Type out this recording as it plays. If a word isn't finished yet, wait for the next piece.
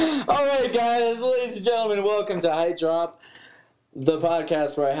Alright guys, ladies and gentlemen, welcome to Height Drop, the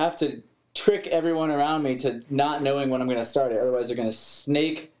podcast where I have to trick everyone around me to not knowing when I'm going to start it, otherwise they're going to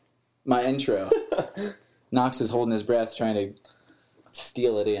snake my intro. Knox is holding his breath trying to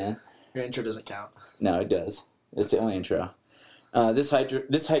steal it in. Your intro doesn't count. No, it does. It's the only intro. This Height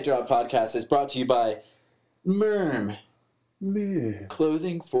Drop podcast is brought to you by Merm.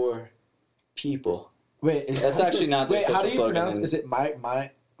 Clothing for people. Wait, That's actually not the official how do you slogan. pronounce? Is it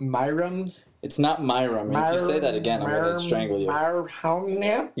Myram? It's not Myram. If you say that again, I'm going to strangle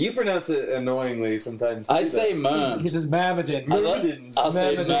you. You pronounce it annoyingly sometimes. I say Merm. He says Mamadin. I'll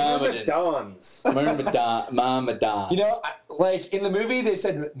say Myrmidons. Myrmidon. You know, like in the movie they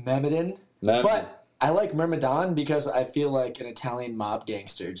said Mamadin, but I like Myrmidon because I feel like an Italian mob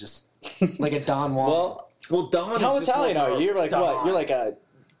gangster, just like a Don Juan. Well, Don. How is just Italian more are you? You're like Don. what? You're like a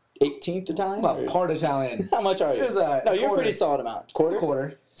 18th Italian? I'm a part Italian. How much are you? It was a no, you're a quarter. pretty solid amount.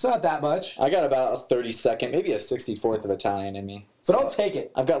 Quarter? It's not that much, I got about a 32nd, maybe a 64th of Italian in me. but I'll take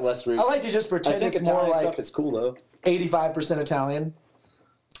it. I've got less roots. I like to just I pretend think it's more Italian like stuff is cool though. 85% Italian.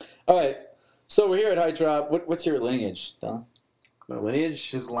 All right, so we're here at Height Drop. What's your lineage, Don? My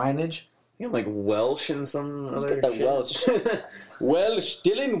lineage. His lineage. I think I'm like Welsh and some Let's other get that shit. Welsh. Welsh,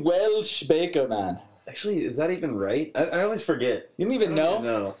 Dylan Welsh Baker, man. Actually, is that even right? I always forget. You didn't even know?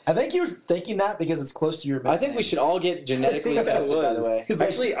 No. I think you're thinking that because it's close to your. I think we should all get genetically I think that tested, by the was. way. He's like,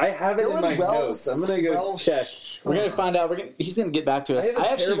 Actually, I have it in Dylan my Wells- notes. I'm gonna go Welsh. check. We're going to find out. He's going to get back to us. I have a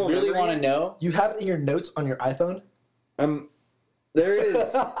I actually terrible really memory. want to know. You have it in your notes on your iPhone. There it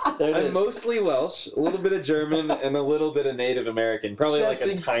is. There it I'm is. mostly Welsh, a little bit of German, and a little bit of Native American. Probably Just like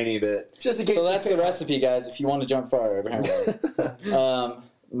a in- tiny bit. Just in case. So this that's the came out. recipe, guys, if you want to jump far over here.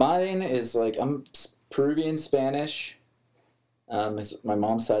 Mine is like, I'm Peruvian Spanish. It's my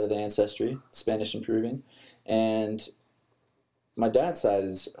mom's side of the ancestry, Spanish and Peruvian. And my dad's side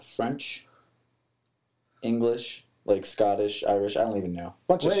is French, English, like Scottish, Irish, I don't even know.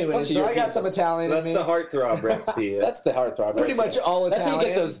 Bunch Well, anyway, bunch of so I European got some stuff. Italian So in that's me. the heartthrob recipe. That's the heartthrob. Pretty recipe. much all That's how Italian.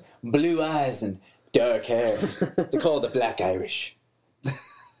 you get those blue eyes and dark hair. They call it the Black Irish.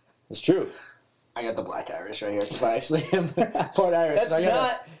 It's true. I got the Black Irish right here because I actually am part Irish. That's and I gotta-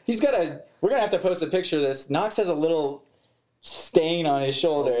 not. He's got a. We're gonna have to post a picture of this. Knox has a little stain on his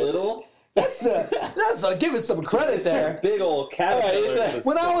shoulder. A little? That's give it some credit there. Big old caterpillar. Alright, it's a- in the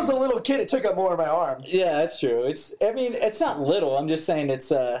When I stomach. was a little kid, it took up more of my arm. Yeah, that's true. It's. I mean, it's not little. I'm just saying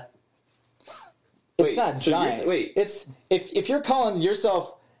it's. It's Wait, not so you're- giant. wait. It's if you're calling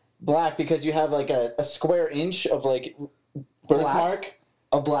yourself black because you have like a square inch of like birthmark.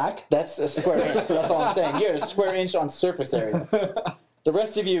 A black. That's a square inch. That's all I'm saying. You're a square inch on surface area. The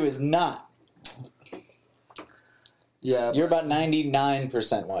rest of you is not. Yeah. You're about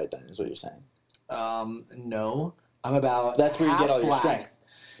 99% white. Then is what you're saying. No. I'm about. That's where you half get all your black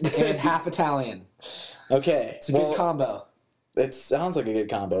strength. and half Italian. Okay, It's a good combo. It sounds like a good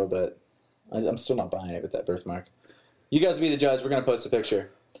combo, but I'm still not buying it with that birthmark. You guys be the judge. We're going to post a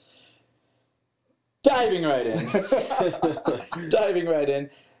picture. Diving right in. Diving right in.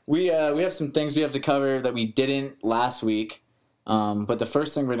 We have some things we have to cover that we didn't last week. But the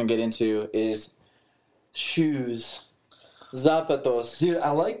first thing we're going to get into is shoes. Zapatos. Dude,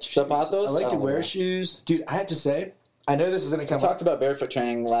 I like shoes. Zapatos? I like to Oh, wear yeah. shoes. Dude, I have to say, I know this is going to come We up. talked about barefoot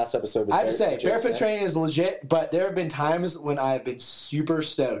training last episode. With I have to say, Jason. barefoot training is legit, but there have been times when I've been super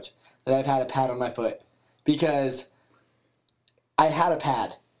stoked that I've had a pad on my foot because I had a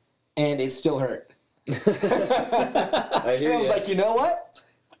pad and it still hurt. I And hear I was ya. like, you know what?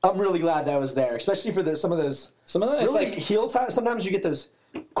 I'm really glad that was there, especially for some of those Some of them, it's really like heel ties. Sometimes you get those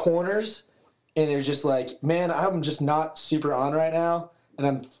corners, and they're just like, man, I'm just not super on right now, and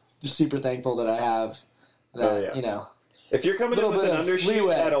I'm super thankful that I have that. Oh, yeah. You know, If you're coming in little with bit an of undershoot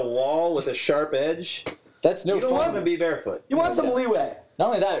leeway. at a wall with a sharp edge, that's no you don't want fun. to be barefoot. you want some leeway. Not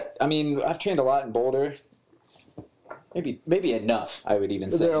only that, I mean, I've trained a lot in Boulder. Maybe enough, I would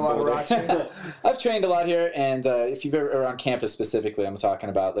even say. There are a in lot of Boulder. rocks here. I've trained a lot here, and if you've ever are on campus specifically, I'm talking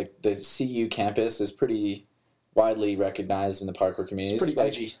about like the CU campus is pretty widely recognized in the parkour community. It's pretty like,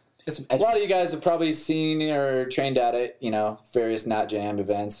 edgy. It's some A edgy. lot of you guys have probably seen or trained at it, various Nat Jam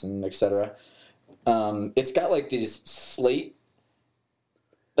events and etc. It's got like these slate,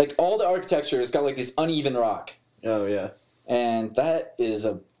 like all the architecture has got like this uneven rock. Oh, yeah. And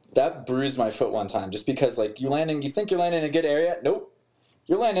that bruised my foot one time just because like you think you're landing in a good area. Nope.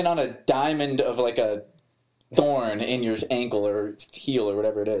 You're landing on a diamond of like a thorn in your ankle or heel or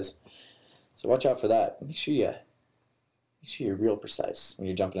whatever it is. So watch out for that. Make sure you're real precise when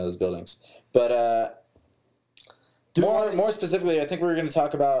you're jumping in those buildings. But more specifically, I think we're going to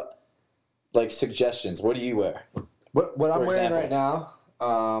talk about like suggestions. What do you wear? What I'm wearing example. right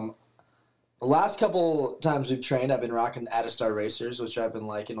now, The last couple times we've trained, I've been rocking Adistar Racers, which I've been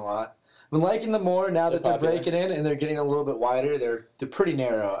liking a lot. I've been liking them more now that they're popular. breaking in and they're getting a little bit wider. They're pretty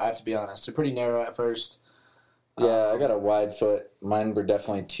narrow, I have to be honest. They're pretty narrow at first. Yeah, I got a wide foot. Mine were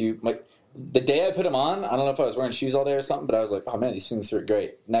definitely too. The day I put them on, I don't know if I was wearing shoes all day or something, but I was like, oh man, these things fit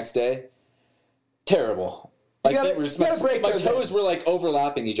great. Next day, terrible. You gotta break my those toes were like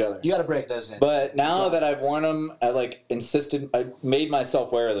overlapping each other. You got to break those in. But now that I've worn them, I like insisted. I made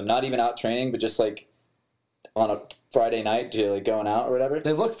myself wear them, not even out training, but just like on a Friday night to like going out or whatever.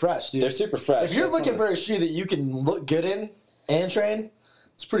 They look fresh, dude. They're super fresh. If you're That's looking one for a shoe that you can look good in and train,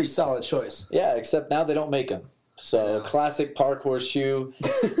 it's a pretty solid choice. Yeah, except now they don't make them. So classic parkour shoe,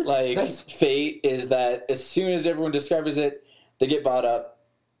 like fate is that as soon as everyone discovers it, they get bought up,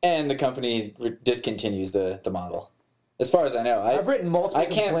 and the company discontinues the model. As far as I know, I've written multiple. I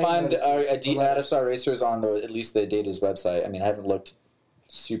can't find Adidas Adistar Racers on at least the Adidas website. I mean, I haven't looked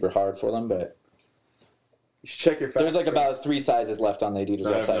super hard for them, but You should check your facts. there's like about 3 sizes left on the Adidas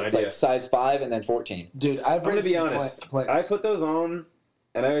I have no website. It's idea. like size 5 and then 14. Dude, I'm I've gonna written be some honest. complaints. I put those on,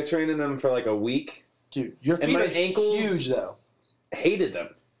 and I trained in them for like a week. Dude, your and feet my are ankles- huge though. Hated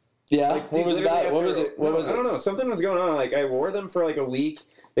them. Yeah, Like, what dude, was it literally about? What was after- it? What was I don't it? know. Something was going on. Like I wore them for like a week.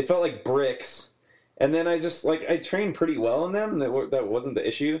 They felt like bricks, and then I just like I trained pretty well in them. That wasn't the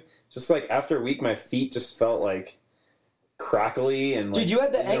issue. Just like after a week, my feet just felt like crackly and. Like, Dude, you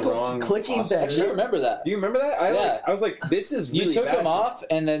had the in ankle wrong clicking posture. thing. Actually, I remember that. Do you remember that? Yeah. I was like, this is really You took bad them for me. off,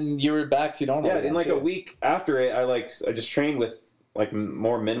 and then you were back to normal. Yeah, again, in like too. a week after it, I just trained with like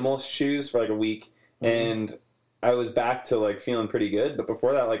more minimal shoes for like a week, and I was back to like feeling pretty good. But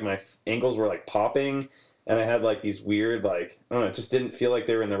before that, like my ankles were like popping, and I had like these weird like I don't know, it just didn't feel like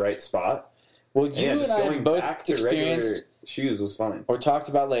they were in the right spot. Well, And you yeah, and just I going have both back to regular experienced shoes was fine. or talked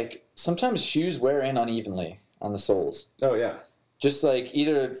about like sometimes shoes wear in unevenly on the soles. Oh yeah, Just like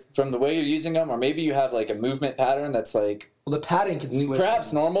either from the way you're using them, or maybe you have like a movement pattern that's like Well, the padding can switch.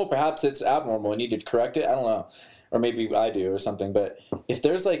 perhaps normal, perhaps it's abnormal. You need to correct it. I don't know, or maybe I do or something. But if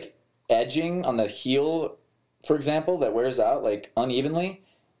there's like edging on the heel, for example, that wears out like unevenly,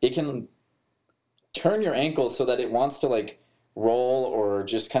 it can turn your ankle so that it wants to like roll or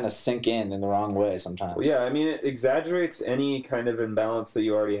just kind of sink in the wrong way sometimes. well, yeah. I mean, it exaggerates any kind of imbalance that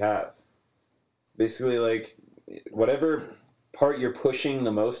you already have. Basically, like whatever part you're pushing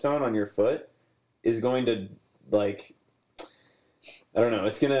the most on your foot is going to like I don't know,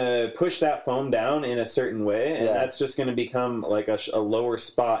 it's going to push that foam down in a certain way, and Yeah. that's just going to become like a lower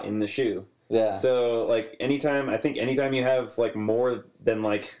spot in the shoe. Yeah. So like anytime you have like more than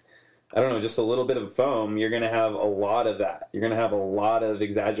like I don't know, just a little bit of foam, you're going to have a lot of that. You're going to have a lot of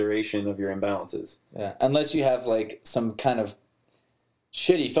exaggeration of your imbalances. Yeah, unless you have like some kind of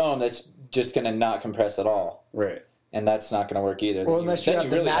shitty foam that's just going to not compress at all, Right. and that's not going to work either. Or Then unless you then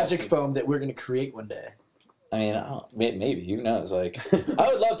have the really magic some- foam that we're going to create one day. I mean, maybe who knows? Like,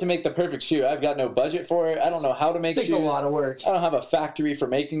 I would love to make the perfect shoe. I've got no budget for it. I don't know how to make Takes shoes. a lot of work. I don't have a factory for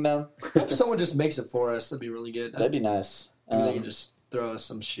making them. If someone just makes it for us, that'd be really good. That'd be nice. Maybe they can just throw us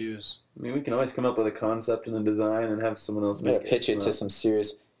some shoes. I mean, we can always come up with a concept and a design and have someone else I'm make gonna pitch it So- to some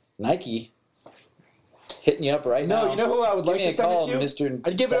serious Nike. Hitting you up right now. No, you know who I would Give like me to a send call, it to? Mr.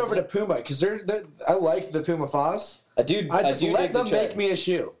 I'd give it over to President. Puma because I like the Puma Foss. I do. I just do let dig the them tread. make me a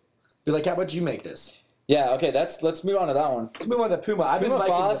shoe. Be like, how about you make this? Yeah. Okay. Let's move on to that one. Let's move on to Puma. I've Puma been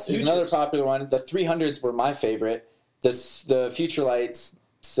liking Foss the is another Futures. popular one. The 300s were my favorite. The Future Lights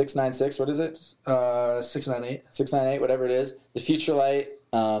 696. What is it? 698. 698. Whatever it is. The Future Light.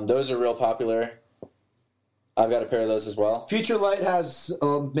 Those are real popular. I've got a pair of those as well. Future Light has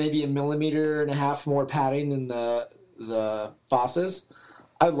maybe 1.5 millimeters more padding than the Fosses.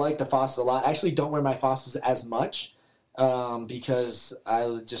 I like the Fosses a lot. I actually don't wear my Fosses as much because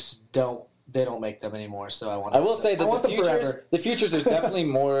I just don't. They don't make them anymore, so I want. I will say that the Futures is definitely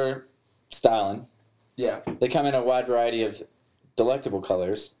more styling. Yeah, They come in a wide variety of delectable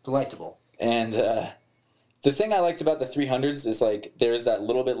colors. delectable. And the thing I liked about the 300s is like there's that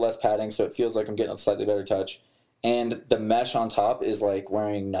little bit less padding, so it feels like I'm getting a slightly better touch. And the mesh on top is like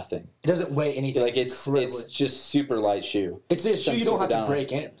wearing nothing. It doesn't weigh anything. Like it's just super light shoe. It's a shoe you don't super have to down.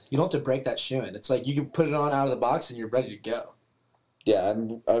 break in. You don't have to break that shoe in. It's like you can put it on out of the box and you're ready to go. Yeah,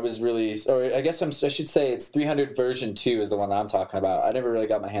 I was really, or I guess I should say it's 300 version 2 is the one that I'm talking about. I never really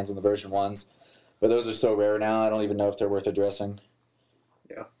got my hands on the version 1s, but those are so rare now. I don't even know if they're worth addressing.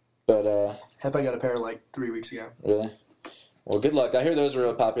 Yeah. But Have I got a pair like 3 weeks ago? really, well, good luck. I hear those are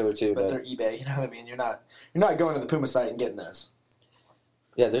real popular too. But But they're eBay. You know what I mean? You're not going to the Puma site and getting those.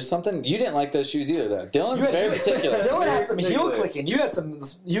 yeah, there's something you didn't like those shoes either, though. Dylan's very particular. Dylan had some heel particular. clicking.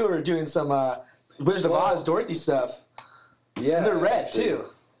 You were doing some Wizard of Oz Dorothy stuff. Yeah, And they're red actually. too.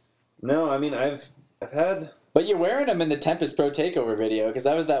 No, I mean I've had. But you're wearing them in the Tempest Pro Takeover video because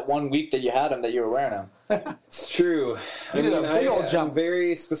that was that 1 week that you had them that you were wearing them. It's true. You did a big old jump. I'm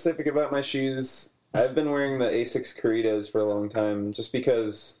very specific about my shoes. I've been wearing the Asics Corritos for a long time just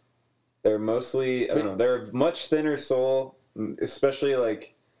because they're mostly, I don't know, they're a much thinner sole, especially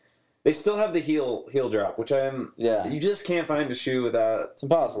like, they still have the heel drop, which you just can't find a shoe without. It's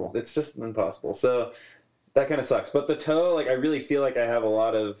impossible. It's just impossible. So that kind of sucks. But the toe, like I really feel like I have a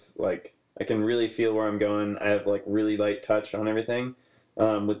lot of like, I can really feel where I'm going. I have like really light touch on everything.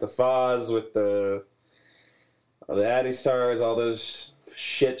 With the Foz, with the Addy Stars, all those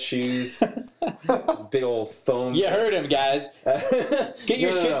shit shoes, big old foam. You heard him, guys. Get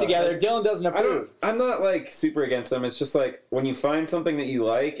your shit together. Dylan doesn't approve. I'm not like super against them. It's just like when you find something that you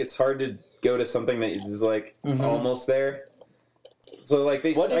like, it's hard to go to something that is like almost there. So like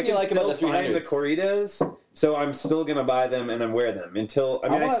What did you like about the find the 300s? Corritos, so I'm still gonna buy them and I'm wear them until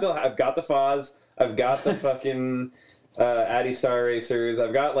I've got the Foz, I've got the fucking Addy Star Racers,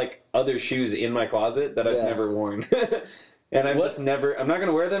 I've got like other shoes in my closet that I've never worn, and I'm not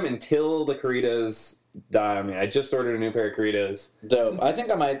gonna wear them until the Corritos die on me. I just ordered a new pair of Corritos. Dope. I think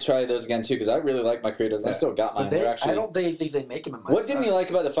I might try those again too because I really like my Corritos. I still got mine. I don't think they make them in my What didn't you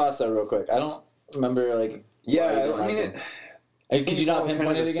like about the Foz though, real quick? I don't remember like. Yeah, I mean, could you not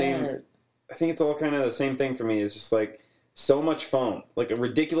pinpoint it again? I think it's all kind of the same thing for me. It's just like so much foam, like a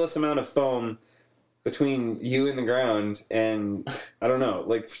ridiculous amount of foam between you and the ground, and I don't know,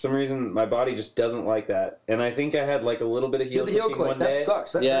 like for some reason my body just doesn't like that. And I think I had like a little bit of heel click one day. That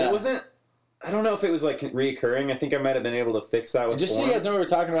sucks. Yeah. It wasn't. I don't know if it was like reoccurring. I think I might have been able to fix that with Just so form. you guys know what we're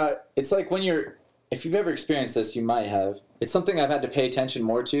talking about, it's like when if you've ever experienced this, you might have. It's something I've had to pay attention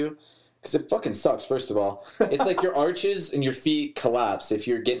more to. Because it fucking sucks, first of all. It's like your arches and your feet collapse if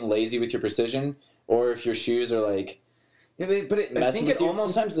you're getting lazy with your precision, or if your shoes are like Yeah, but I think with it you.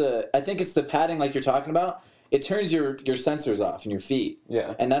 almost. Sometimes I think it's the padding like you're talking about. It turns your sensors off in your feet.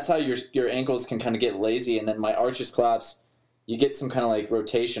 Yeah. And that's how your ankles can kind of get lazy, and then my arches collapse. You get some kind of like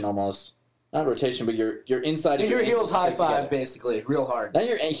rotation almost. Not rotation, but your inside of your heels high stick five, together. basically, real hard. Not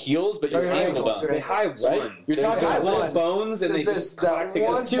your heels, but your Or your ankle ankles, bones. They high Right? one. You're talking high about little one. bones, and This they is just that clack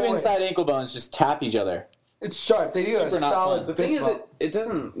together. one- two point. inside ankle bones just tap each other. It's sharp. They do a Super not solid fun. The thing fist is, bump. it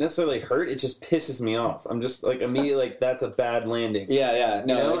doesn't necessarily hurt. It just pisses me off. I'm just like immediately like that's a bad landing. Yeah.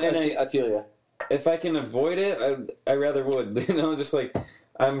 No, You know, and I feel you. If I can avoid it, I rather would. You know, just like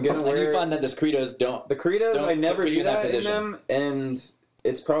I'm gonna And wear. you find that the Corritos don't. The Corritos, don't I never put you do in that that in position. them, and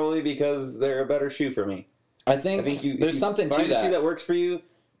it's probably because they're a better shoe for me. I I think, think you there's if you something to find a shoe that. that works for you.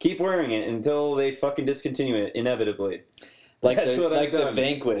 Keep wearing it until they fucking discontinue it inevitably. Like That's the, what I've like the done.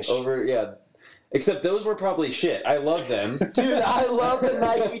 Vanquish. Except those were probably shit. I love them. Dude, I love the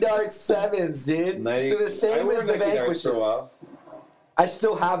Nike Dart 7s, dude. They're the I same wore as the Nike Darts for a Vanquishes. while. I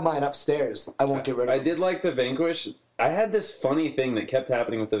still have mine upstairs. I won't get rid of I them. did like the Vanquish. I had this funny thing that kept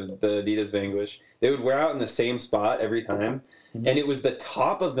happening with the Adidas Vanquish. They would wear out in the same spot every time. And it was the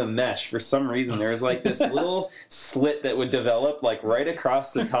top of the mesh for some reason. There was like this little slit that would develop like right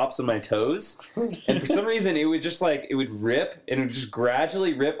across the tops of my toes. And for some reason it would just like, it would rip and it would just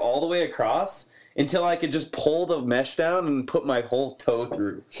gradually rip all the way across until I could just pull the mesh down and put my whole toe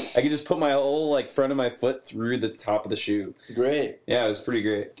through. I could just put my whole like front of my foot through the top of the shoe. Great. Yeah, it was pretty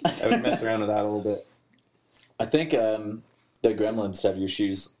great. I would mess around with that a little bit. I think the Gremlins have your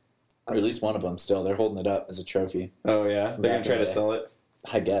shoes, or at least one of them still. They're holding it up as a trophy. Oh yeah, they're gonna try to sell it.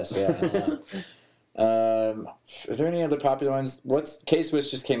 I guess, yeah. I don't know. Are there any other popular ones?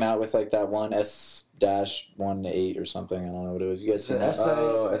 K-Swiss just came out with like that one S-18 or something. I don't know what it was. You guys seen that?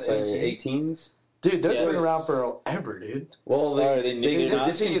 Oh, SA-18? SA-18s? Dude, those Yeah, have been there's- around forever, dude. Well, Or they they just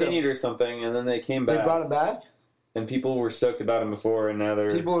discontinued or something, and then they came They back. brought them back. And people were stoked about them before, and now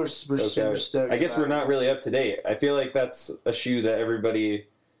they're People were super stoked. I guess about we're not really up to date. I feel like that's a shoe that everybody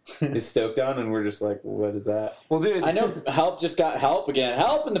is stoked on, and we're just like, what is that? it. Well, dude, I know Help just got Help again.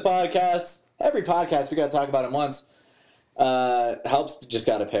 Help in the podcast. Every podcast, we got to talk about him once. Help's just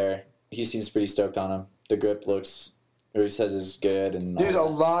got a pair. He seems pretty stoked on him. The grip looks, or he says is good. And Dude, all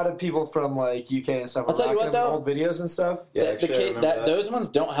a lot of people from like UK and stuff I'll are tell you rocking what, though. old videos and stuff. Yeah, The actually, I remember that. those ones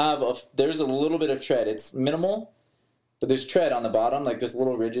don't have there's a little bit of tread. It's minimal, but there's tread on the bottom, like there's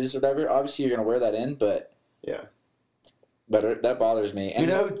little ridges or whatever. Obviously, you're gonna wear that in, but Yeah. that bothers me. And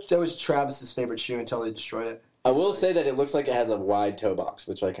You know, that was Travis's favorite shoe until they destroyed it. I will say that it looks like it has a wide toe box,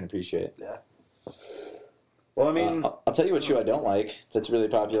 which I can appreciate. Yeah. Well, I mean, I'll tell you what shoe I don't like. That's really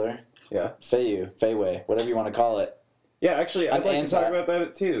popular. yeah. Feyway, whatever you want to call it. Yeah, actually, I'd I'm like to anti- talk about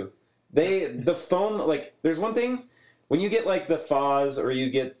that too. The foam, like, there's one thing, when you get, like, the Foz or you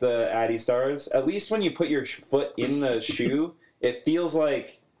get the Addy Stars, at least when you put your foot in the shoe, it feels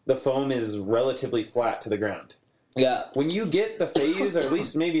like the foam is relatively flat to the ground. Yeah. When you get the phase, or at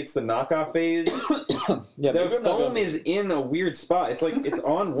least maybe it's the knockoff phase, Yeah, maybe the I'm not foam gonna- is in a weird spot. It's like it's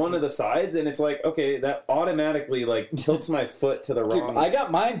on one of the sides, and it's like, okay, that automatically like tilts my foot to the Dude, wrong. I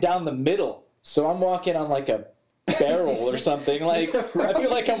got mine down the middle, so I'm walking on like a barrel or something. Like I feel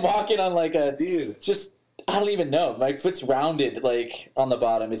like I'm walking on like a Dude. just I don't even know. My foot's rounded like on the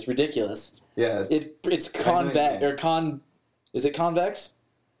bottom. It's ridiculous. Yeah. It's I know what you convex mean. or con. Is it convex?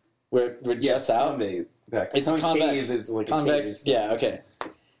 Where it jets out. Convex. It's convex. Is like Convex. a cave. Yeah. Okay.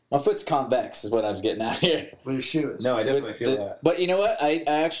 My foot's convex is what I was getting at here. Where your shoe is. No, I definitely With feel the- that. But you know what? I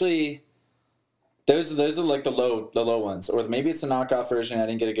actually those are like the low ones, or maybe it's a knockoff version. I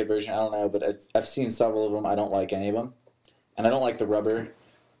didn't get a good version. I don't know, but I've seen several of them. I don't like any of them, and I don't like the rubber.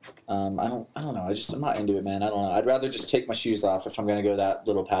 I don't know. I'm not into it, man. I don't know. I'd rather just take my shoes off if I'm gonna go that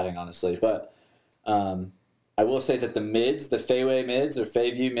little padding, honestly. But I will say that the mids, the Fayway mids or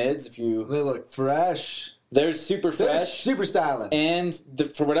Fayview mids, They look fresh. they're super They're fresh. super styling. And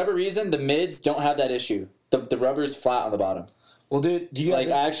for whatever reason, the mids don't have that issue. The rubber's flat on the bottom. Well, dude, do you Like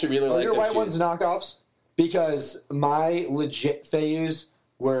I actually really are like your their white shoes. ones knockoffs? Because my legit Fayus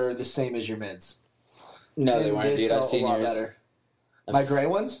were the same as your mids. No, they And weren't, dude. I've felt seen a lot yours. better. My gray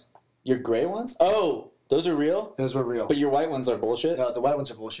ones, Your gray ones? Oh, those are real. those were real. But your white ones are bullshit. No, the white ones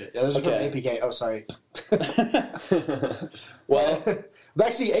are bullshit. Yeah, those are Okay. from APK. Oh, sorry. Well, But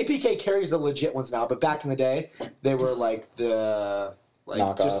actually, APK carries the legit ones now. But back in the day, they were like the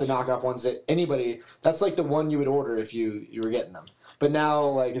just the knockoff ones that anybody. That's like the one you would order if you were getting them. But now,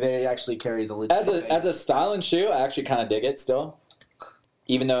 like they actually carry the legit. as a style and shoe, I actually kind of dig it still.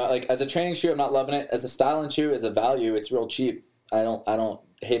 Even though, like as a training shoe, I'm not loving it. As a style and shoe, as a value, it's real cheap. I don't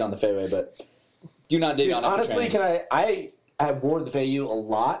hate on the Fayway, but do not dig Dude, on it. for honestly, training. I wore the Fayu a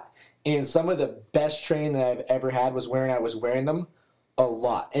lot, and some of the best training that I've ever had was I was wearing them a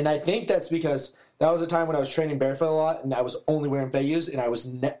lot, and I think that's because that was a time when I was training barefoot a lot, and I was only wearing Fayus, and I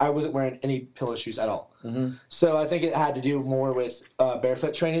wasn't wearing any pillow shoes at all. Mm-hmm. So I think it had to do more with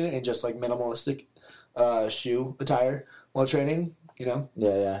barefoot training and just like minimalistic shoe attire while training, Yeah.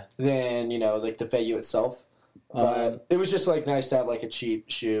 than like the Fayu itself. But it was just like nice to have like a cheap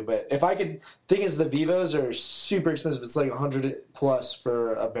shoe. But if I could, thing is the Vivos are super expensive. It's like $100 plus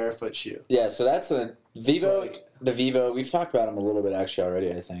for a barefoot shoe. Yeah, so that's a Vivo. It's like- The Vivo, we've talked about them a little bit actually already,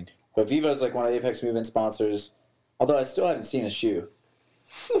 I think. But Vivo's like one of Apex Movement sponsors. Although I still haven't seen a shoe.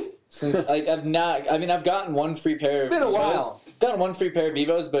 Since I've gotten one free pair. It's been a while. Gotten one free pair of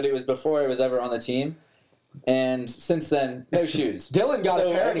Vivos, but it was before I was ever on the team. And since then, no shoes. Dylan got So,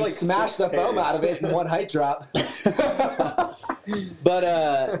 a pair and he like smashed the 6 foam pairs. out of it in one height drop.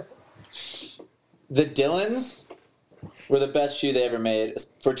 But the Dylans were the best shoe they ever made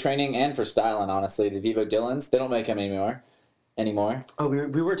for training and for styling. Honestly, the Vivo Dylans, they don't make them anymore. Oh,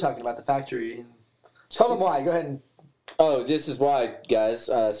 we were talking about the factory. Tell them why. Go ahead and. Oh, this is why, guys.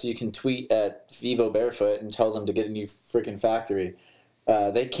 So you can tweet at Vivo Barefoot and tell them to get a new freaking factory.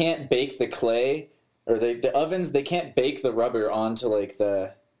 They can't bake the clay or the ovens. They can't bake the rubber onto like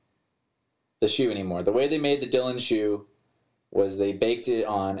the shoe anymore. The way they made the Dylan shoe was they baked it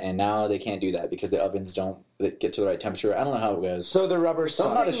on, and now they can't do that because the ovens don't get to the right temperature. I don't know how it goes. So the rubber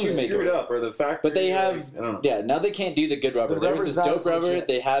I'm not a sucks. shoemaker. Screwed up, or the factory. But they have, like, I don't know. yeah. Now they can't do the good rubber. The There was rubber's this not dope as rubber. legit.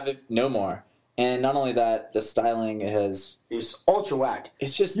 They have it no more. And not only that, the styling has. It's ultra whack.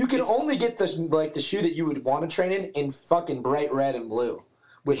 It's just You can it's- only get the shoe that you would want to train in fucking bright red and blue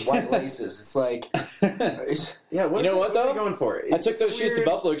with white laces. It's like it's, Yeah, You know what, are though? they going for? I took It's those shoes to weird.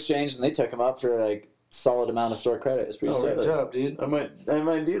 Buffalo Exchange, and they took them up for like solid amount of store credit. It's pretty Oh, sick. really? dope, dude. I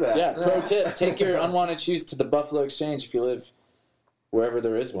might do that. Yeah. Pro tip: take your unwanted shoes to the Buffalo Exchange if you live wherever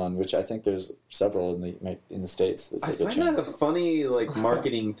there is one, which I think there's several in the states. That's I a good find chain. that a funny like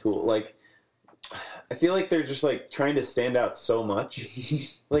marketing tool. Like, I feel like they're just like trying to stand out so much.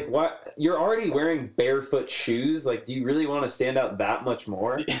 Like, what? You're already wearing barefoot shoes. Like, do you really want to stand out that much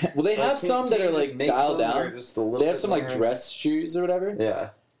more? Well, they have Like, some that can't are you just like make dialed some that are down. just a little They have bit some like more- dress shoes or whatever. Yeah.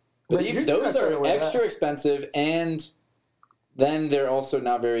 But But you're those not trying to are wear extra that. expensive, and then they're also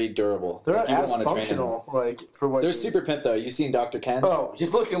not very durable. They're Like, not you don't as wanna train in them. functional, like for what They're you- super pimp though. You've seen Dr. Ken? Oh,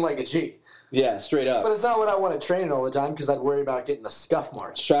 he's looking like a G. Yeah, straight up. But it's not what I want to train in all the time because I'd worry about getting a scuff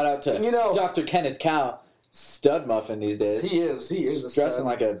mark. Shout out to You know- Dr. Kenneth Cow, stud muffin these days. He is a dressing stud.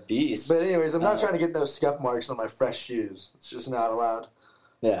 like a beast. But anyways, I'm not Uh, trying to get those scuff marks on my fresh shoes. It's just not allowed.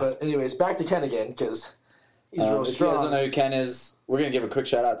 yeah. But anyways, back to Ken again because he's real If you guys don't strong. know who Ken is, we're gonna give a quick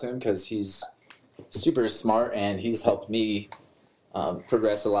shout out to him because he's super smart and he's helped me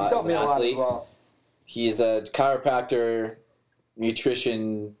progress a lot He's as helped an me a lot athlete. as well. He's a chiropractor,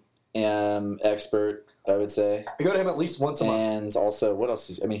 nutrition expert. I would say. I go to him at least once a month. And also, what else?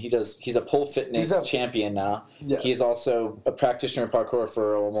 He's a pole fitness champion now. Yeah. He's also a practitioner of parkour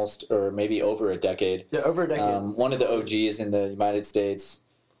for almost, or maybe over a decade. Yeah, over a decade. One of the OGs in the United States.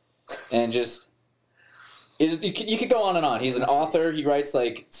 And just, you could go on and on. He's an author. He writes,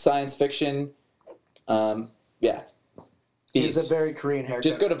 like, science fiction. Yeah. He's a very Korean haircut.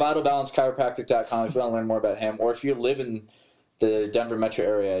 Just go to vitalbalancechiropractic.com if you want to learn more about him. Or if you live in the Denver metro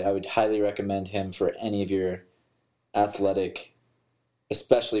area, I would highly recommend him for any of your athletic,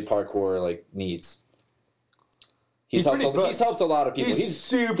 especially parkour, like, needs. He's helped a lot of people. He's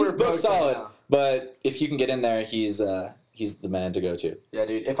super book solid, now. But if you can get in there, he's the man to go to. Yeah,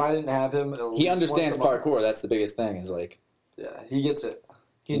 dude. If I didn't have him, he understands parkour. That's the biggest thing. Is like, yeah, he gets it.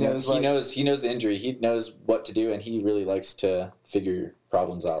 He knows the injury. He knows what to do, and he really likes to figure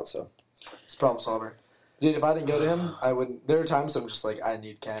problems out. So he's a problem solver. Dude, if I didn't go to him, I wouldn't. There are times I'm just like, I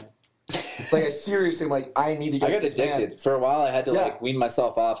need Ken. Like, I seriously, like, I need to get. I got addicted. Man. For a while, I had to like wean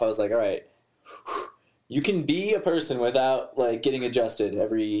myself off. I was like, all right, you can be a person without like getting adjusted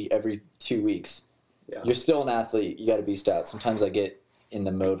every 2 weeks. Yeah. You're still an athlete. You got to be stout. Sometimes I get in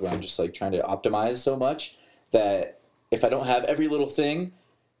the mode where I'm just like trying to optimize so much that if I don't have every little thing,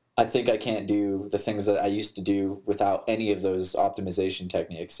 I think I can't do the things that I used to do without any of those optimization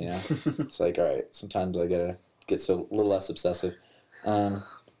techniques, you know? It's like, all right, sometimes I gotta get a little less obsessive. All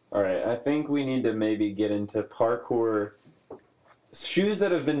right, I think we need to maybe get into parkour shoes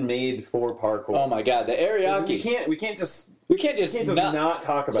that have been made for parkour. Oh my God, the Ariake. We can't just not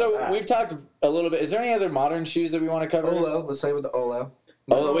talk about that. So we've talked a little bit. Is there any other modern shoes that we want to cover? Olo. Let's say with the Olo.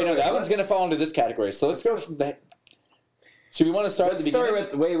 Oh, wait, no, that one's going to fall into this category. So let's go from that. So we want to start at the beginning?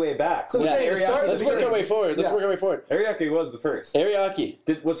 Start with way back. So let's work our way forward. Ariake was the first.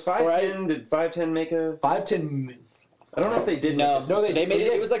 Ariake. Was 510, did 510 make a... 510... I don't know if they did. No, they made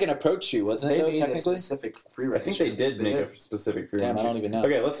it. It was like an approach shoe, wasn't it? They though, made technically? a specific free running. I think they did make a specific free running. Damn, I don't even know.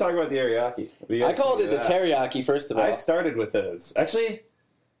 Okay, let's talk about the Ariake. I called it the teriyaki first of all. I started with those. Actually,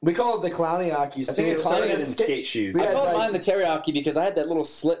 we call it the Clowniakis. I think it started in skate shoes. I called mine the teriyaki because I had that little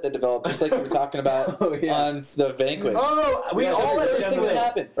slit that developed, just like we were talking about on the Vanquish. Oh, we all had the thing that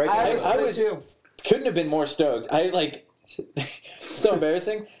happened. Right, I couldn't have been more stoked. So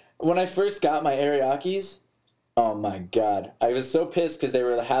embarrassing. When I first got my Ariakis, oh my God. I was so pissed because they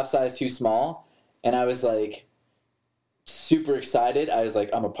were a half size too small. And I was like, super excited. I was like,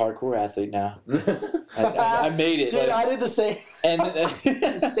 I'm a parkour athlete now. I made it. Dude, I did the same. And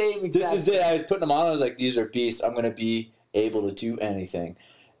the same exact. This is it. I was putting them on. I was like, these are beasts. I'm going to be able to do anything.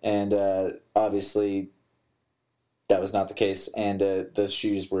 And obviously, that was not the case. And the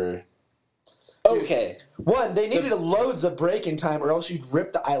shoes were okay. One, they needed loads of braking time, or else you'd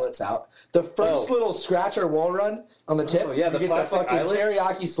rip the eyelets out. The first little scratch or wall run on the tip, you get the fucking eyelets?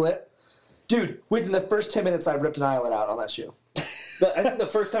 teriyaki slip. Dude, within the first 10 minutes, I ripped an eyelet out on that shoe. I think the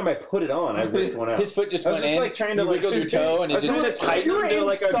first time I put it on, I ripped one out. His foot just went in. Like trying to wiggle your toe, and it just tightened. You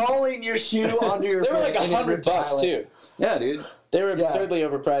were installing your shoe onto your. They were like $100 too. Yeah, dude. They were absurdly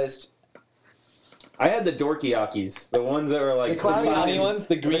overpriced. I had the Dorkyakis, the ones that were like the clowny ones,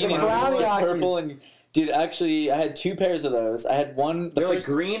 the green and purple and. Dude, actually, I had two pairs of those. I had one. They're like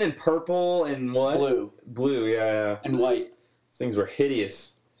green and purple and what? Blue, yeah. And white. These things were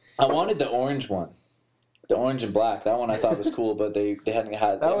hideous. I wanted the orange one. The orange and black. That one I thought was cool, but they hadn't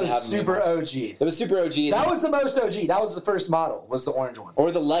had. That was super OG. It was super OG. That was the most OG. That was the first model. Was the orange one?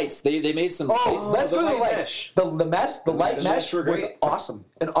 Or the lights. They made some. Oh, let's go to the lights. The light mesh was awesome.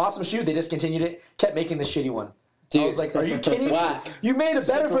 An awesome shoe. They discontinued it. Kept making the shitty one. Dude, I was like, are you kidding me? You made a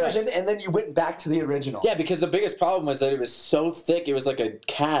better version, and then you went back to the original. Yeah, because the biggest problem was that it was so thick, it was like a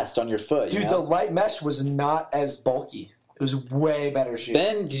cast on your foot. Dude, the light mesh was not as bulky. It was way better shoe.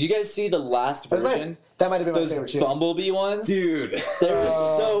 Then, did you guys see the last version? That might have been my favorite shoe. Those Bumblebee ones? Dude. They were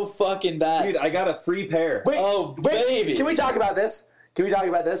so fucking bad. Dude, I got a free pair. Wait, baby. Can we talk about this?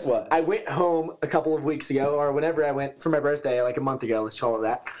 What? I went home a couple of weeks ago, or whenever I went for my birthday, like a month ago, let's call it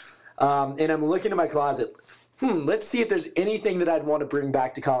that. And I'm looking in my closet. Let's see if there's anything that I'd want to bring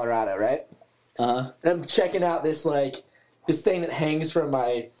back to Colorado, right? Uh-huh. And I'm checking out this thing that hangs from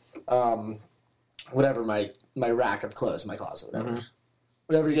my my rack of clothes, my closet, whatever. Mm-hmm.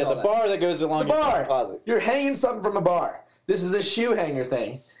 Whatever you call the bar that goes along your closet. You're hanging something from a bar. This is a shoe hanger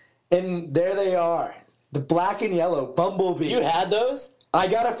thing. And there they are. The black and yellow Bumblebee. You had those? I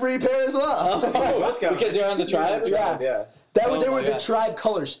got a free pair as well. Oh, because you're on the Tribe? Yeah. They were the Tribe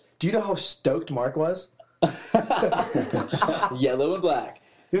colors. Do you know how stoked Mark was? Yellow and black.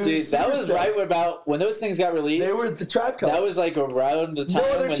 Dude, that was right about when those things got released. They were the Tribe colors. That was like around the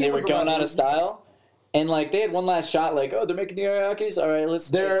time when they were going out of style. And like they had one last shot, like, oh, they're making the Ariakis. All right, let's.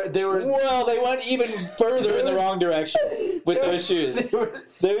 They were. Well, they went even further in the wrong direction with those shoes.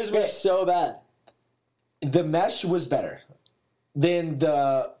 Theirs were so bad. The mesh was better than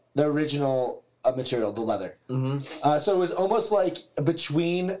the original material, the leather. Mm-hmm. So it was almost like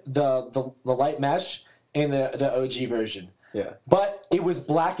between the light mesh and the OG version. Yeah. But it was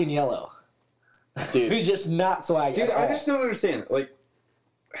black and yellow. Dude. It was just not swag. Dude, at all. I just don't understand. Like,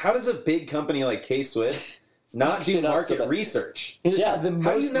 how does a big company like K-Swiss not do Shit up market so bad. research? You just Yeah. have the How do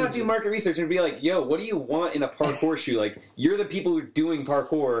most you not do market research and be like, yo, what do you want in a parkour shoe? Like, you're the people who are doing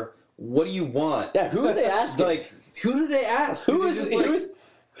parkour. What do you want? Yeah, who are they asking? Like, who do they ask? who They're is just this? like,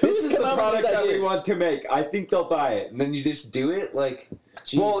 Who's this is the come up with product these that we ideas? want to make. I think they'll buy it. And then you just do it? Like,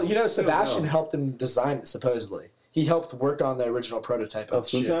 Well, you know, Jesus, so Sebastian dumb. helped him design it, supposedly. He helped work on the original prototype of Of the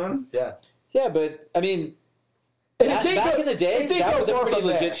shoe. Fukan? Yeah. Yeah, but I mean, And back in the day, that was a pretty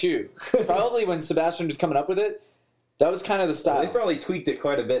legit shoe. Probably when Sebastian was coming up with it, that was kind of the style. They probably tweaked it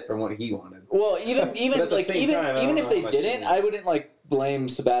quite a bit from what he wanted. Well, even But at the like same time, I even don't if know they how much didn't, he- I wouldn't like blame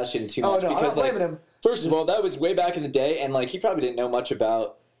Sebastian too Oh, much no, I'm because not like, blaming him. first of all, that was way back in the day, and like he probably didn't know much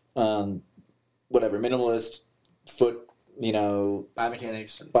about whatever minimalist foot,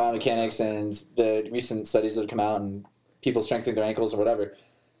 Biomechanics. biomechanics and the recent studies that have come out and people strengthening their ankles or whatever.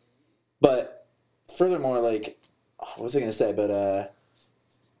 But furthermore, like, what was I going to say? But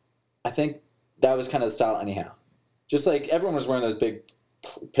I think that was kind of the style anyhow. Just like everyone was wearing those big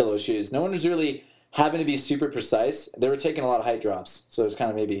pillow shoes. No one was really having to be super precise. They were taking a lot of height drops. So it was kind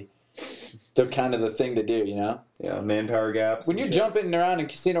of maybe the kind of the thing to do, you know? Yeah, manpower gaps. When and you're shit. jumping around in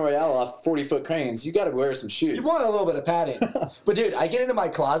Casino Royale off 40-foot cranes, you got to wear some shoes. You want a little bit of padding. But, dude, I get into my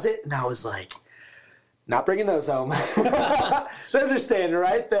closet, and I was like, not bringing those home. Those are staying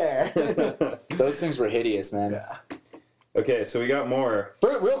right there. Those things were hideous, man. Yeah. Okay, so we got more.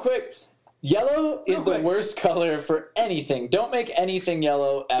 Real quick, yellow is Real the quick. worst color for anything. Don't make anything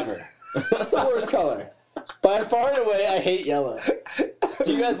yellow ever. It's the worst color. By far and away, I hate yellow.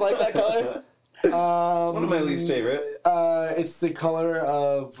 Do you guys like that color? It's one of my least favorite. It's the color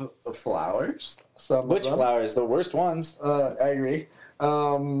of flowers. Some Which of them. flowers? The worst ones. I agree.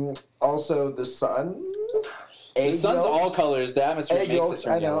 Also, the sun. The sun's all colors. The atmosphere Egg makes it yolks.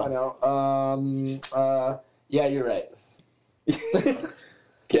 turn I know. yellow. I know. Yeah, you're right.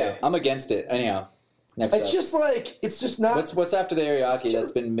 Yeah, I'm against it. Anyhow, next It's up. just like it's just not. What's after the Ariake too-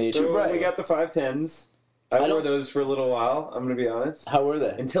 that's been made? So Right. we got the 510s. I I wore don't- those for a little while, I'm going to be honest. How were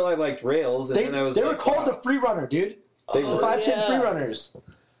they? Until I liked rails, and They, then I was they were like, called wow. the free runner, dude. They The were. 510 yeah. free runners.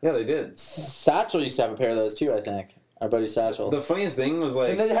 Yeah, they did. Satchel used to have a pair of those too, I think. Our buddy Satchel. The funniest thing was And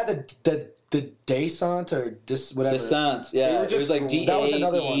like, then they had the Descent or whatever. Descent, They yeah. were It was just like cool. That was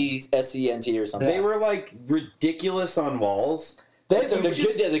another one. DAESENT or something. they were like ridiculous on walls. They, The they're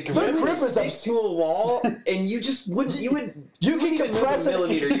just, good- the their grip grip is was Stick up. to a wall, and you just would you would You wouldn't can even move compress a an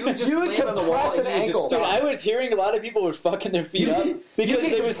millimeter. You would just you would land on the wall compress and an you would ankle. just Dude, stop. I was hearing a lot of people were fucking their feet up because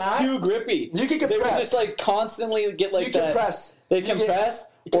can it was compress- too grippy. You can They would compress. just like constantly get like You that. compress. They You get-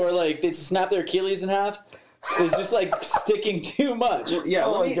 compress, or like they snap their Achilles in half. It's just like sticking too much. Yeah,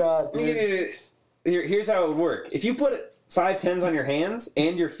 Oh let my me, God, let me give you, here's how it would work. If you put 510s on your hands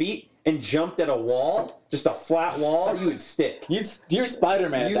and your feet and jumped at a wall, just a flat wall, you would stick. You're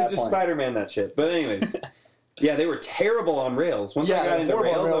Spider-Man You at would that just point. Spider-Man that shit. But anyways, yeah, they were terrible on rails. Once I Yeah, got into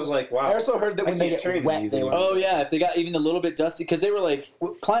horrible rails, I rails. was like, wow. I also heard that I when they can't get train wet, these they were. anymore. Oh yeah, if they got even a little bit dusty because they were like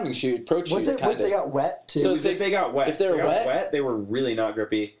climbing shoes, pro shoes, Was it kind when they of. got wet too? It So was they- if they got wet. if they were got wet- they were really not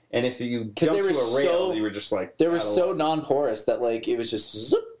grippy. And if you 'Cause jumped they to were a rail, so- you were just like They were out of so luck. non-porous that like it was just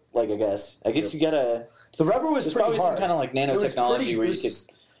zoop, like I guess you gotta. the rubber was There's pretty probably hard. some kind of like It was nanotechnology pretty- where it you could was-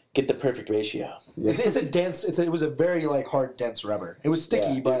 get the perfect ratio. It's a dense. It was a very like hard, dense rubber. It was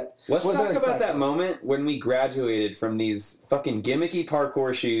sticky, Yeah. but Let's wasn't talk as about that practical. moment when we graduated from these fucking gimmicky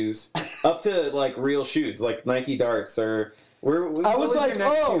parkour shoes up to like real shoes, like Nike Darts or. I was like, your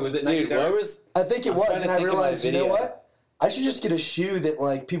next oh, shoe? Was it Nike Dude, where Darts? was I think it I'm was, trying to and I think of my realized, you know video. what? I should just get a shoe that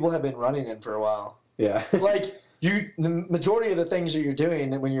like people have been running in for a while. Yeah. Like the majority of the things that you're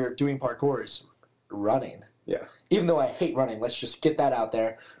doing when you're doing parkour is running. Yeah. Even though I hate running, let's just get that out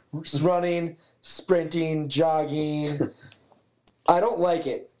there. Running, sprinting, jogging. I don't like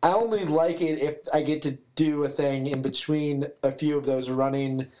it. I only like it if I get to do a thing in between a few of those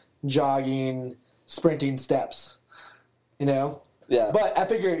running, jogging, sprinting steps. You know? yeah? But I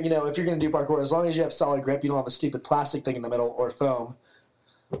figure, if you're going to do parkour, as long as you have solid grip, you don't have a stupid plastic thing in the middle or foam.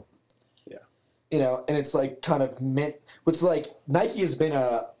 Yeah. And it's like kind of mint. What's like Nike has been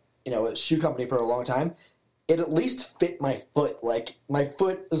a shoe company for a long time, it at least fit my foot. Like, my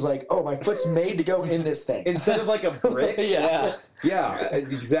foot was like, oh, my foot's made to go in this thing. Instead of like a brick. Yeah. Yeah,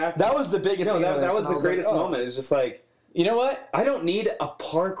 exactly. That was the biggest No, thing. that was I the like, greatest oh. moment. It was just like, You know what? I don't need a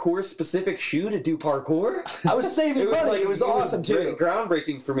parkour-specific shoe to do parkour. I was saving money. It was awesome, too.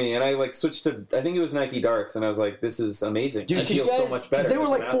 Groundbreaking for me, and I like switched to, I think it was Nike Darts, and I was like, this is amazing. Dude, I feel so guys- much better. Because they were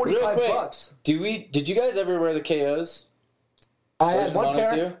as an like athlete. Real quick. $45. Did you guys ever wear the KOs? I had Version one 1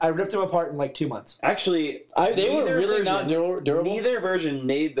 and pair. 2? I ripped them apart in like 2 months. Actually, They were neither really version- not durable. Neither version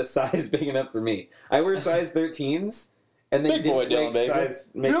made the size big enough for me. I wear size 13s, and they Big boy didn't Dylan make Baker.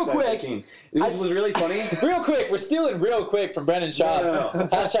 make Real size quick, 13. It was really funny. Real quick, we're stealing real quick from Brendan Shaw. No.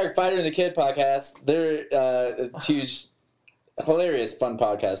 Hashtag Fighter and the Kid podcast. They're a huge, hilarious, fun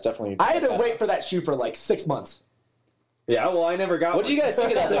podcast. Definitely. I had to wait for that shoe for like 6 months. Yeah, well, I never got What do you guys think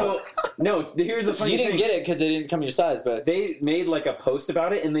of that? So, no, here's the funny You didn't thing. get it because they didn't come your size, but They made like a post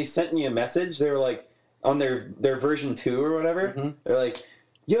about it, and they sent me a message. They were like, on their version 2 or whatever, Mhm. they're like,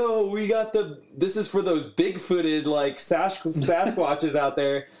 yo, we got this is for those big-footed, like, Sasquatches out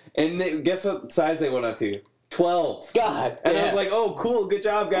there. And guess what size they went up to? 12. God. And I damn. was like, oh, cool, good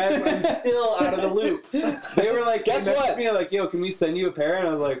job, guys. I'm still out of the loop. They were like, Guess they messaged what? me like, yo, can we send you a pair? And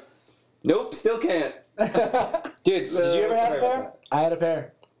I was like, nope, still can't. Dude, did you ever have a pair? I had a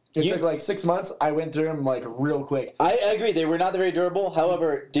pair. It You- took like 6 months. I went through them like real quick. I agree. They were not very durable.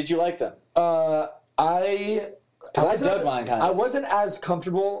 However, did you like them? I Because I dug mine kind I of. wasn't as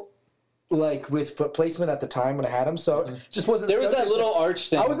comfortable like with foot placement at the time when I had them, so it just wasn't. There was stoked that with little the- arch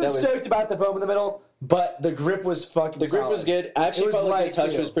thing. I wasn't that was- stoked about the foam in the middle, but the grip was fucking. The grip solid. was good. I It actually was felt like light, the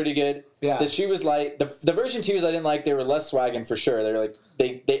touch too. was pretty good. Yeah. The shoe was light. The version 2s I didn't like. They were less swagging for sure. They were like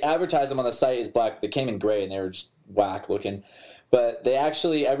they advertised them on the site as black. They came in gray and they were just whack looking. But they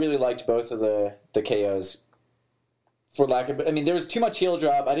actually, I really liked both of the KOs. For lack of, I mean, there was too much heel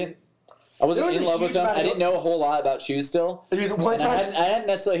drop. I wasn't was in a love with huge them. amount I of didn't know a whole lot about shoes still. Dude, one And I time, hadn't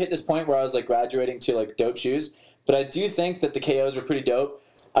necessarily hit this point where I was like graduating to like dope shoes, but I do think that the KOs were pretty dope.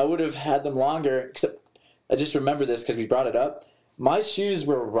 I would have had them longer, except I just remember this because we brought it up. My shoes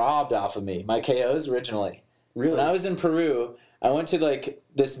were robbed off of me, my KOs originally. Really? When I was in Peru, I went to like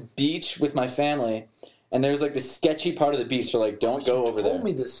this beach with my family, and there was like this sketchy part of the beach. They're like, don't go over there. told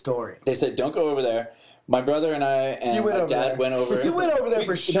me this story. They said, don't go over there. My brother and I and You went my over dad there. went over. You went over there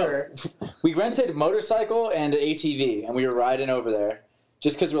for no, sure. we rented a motorcycle and an ATV, and we were riding over there.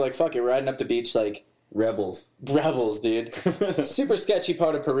 Just because we're like, fuck it, we're riding up the beach like Rebels. rebels, dude. Super sketchy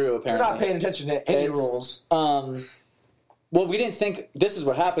part of Peru, You're apparently. not paying attention to any It's- rules. Well, we didn't think this is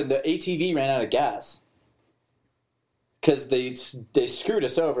what happened. The ATV ran out of gas because they screwed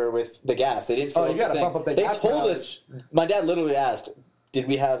us over with the gas. They didn't fill Oh, you up gotta the thing. bump up the They gas told mileage. us. My dad literally asked, "Did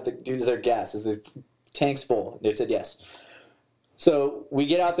we have the? Is there gas? Is the tanks full?" They said yes. So we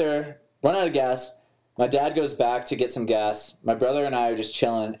get out there, run out of gas. My dad goes back to get some gas. My brother and I are just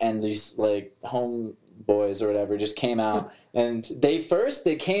chilling, and these like home boys or whatever just came out. And they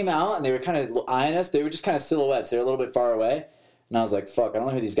came out and they were kind of eyeing us. They were just kind of silhouettes. They were a little bit far away. And I was like, fuck, I don't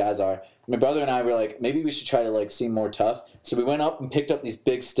know who these guys are. My brother and I were like, maybe we should try to like seem more tough. So we went up and picked up these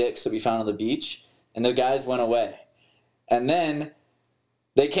big sticks that we found on the beach, and the guys went away. And then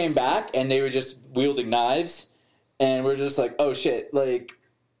they came back and they were just wielding knives, and we're just like, oh shit, like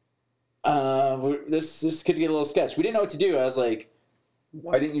this could get a little sketch. We didn't know what to do. I was like,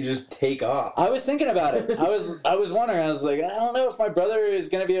 Why didn't you just take off? I was thinking about it. I was wondering. I was like, I don't know if my brother is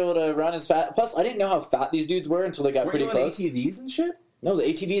gonna be able to run as fast. Plus, I didn't know how fat these dudes were until they got Were pretty you on close. ATVs and shit? No, the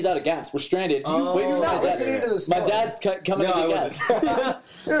ATV's out of gas. We're stranded. Oh, Wait for You're my not dad. listening to this. My dad's coming No, to I get gas.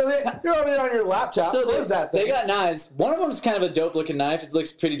 wasn't. You're over there on your laptop. So Close that thing. they got knives. One of them's kind of a dope looking knife. It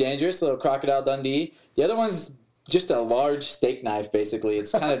looks pretty dangerous, a little Crocodile Dundee. The other one's just a large steak knife, basically.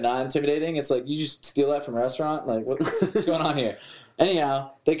 It's kind of not intimidating. It's like you just steal that from a restaurant. Like, what's going on here?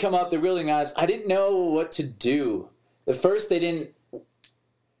 Anyhow, they come up, they're wielding knives. I didn't know what to do. At first, they didn't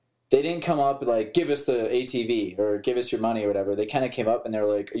come up like, give us the ATV or give us your money or whatever. They kind of came up and they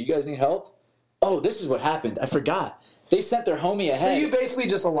were like, you guys need help? Oh, this is what happened. I forgot. They sent their homie So ahead. you basically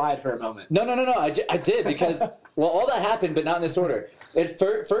just lied for a moment. No. I did because, well, all that happened, but not in this order. At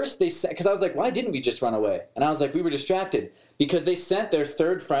first, they sent, because I was like, why didn't we just run away? And I was like, we were distracted because they sent their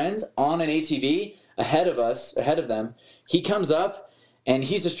third friend on an ATV ahead of them. He comes up and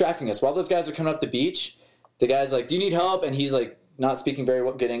he's distracting us. While those guys are coming up the beach, the guy's like, do you need help? And he's like, not speaking very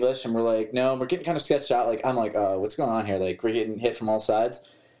good English. And we're like, no, we're getting kind of sketched out. Like, I'm like, what's going on here? Like, we're getting hit from all sides.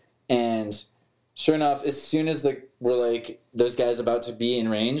 And sure enough, as soon as we're like, those guys about to be in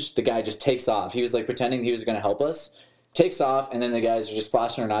range, the guy just takes off. He was like pretending he was going to help us, takes off, and then the guys are just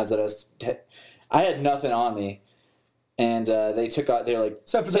flashing their knives at us. I had nothing on me, and they took off. They're like,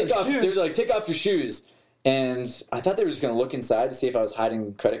 Except for their shoes. They're like, take off your shoes. And I thought they were just going to look inside to see if I was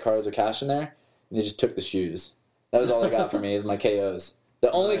hiding credit cards or cash in there. And they just took the shoes. That was all they got for me is my KOs.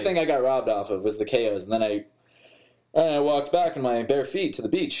 The only thing I got robbed off of was the KOs. And then I walked back on my bare feet to the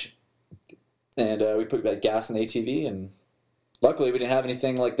beach. And we put gas in the ATV. And luckily we didn't have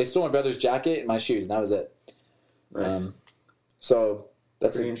anything. Like, they stole my brother's jacket and my shoes. And that was it. Nice. So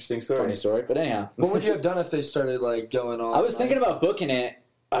that's Pretty a interesting story. funny story. But anyhow. What would you have done if they started like going on? I was thinking about booking it.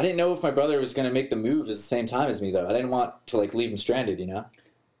 I didn't know if my brother was going to make the move at the same time as me, though. I didn't want to like leave him stranded, you know?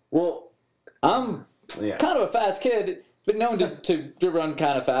 Well, I'm kind of a fast kid, but known to run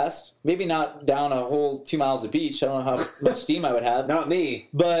kind of fast. Maybe not down a whole 2 miles of beach. I don't know how much steam I would have. not me.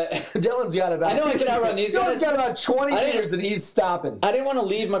 But Dylan's got about. I know I can outrun these guys. Dylan's got about 20 I didn't- meters and he's stopping. I didn't want to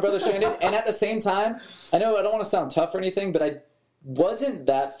leave my brother stranded. And at the same time, I know I don't want to sound tough or anything, but I wasn't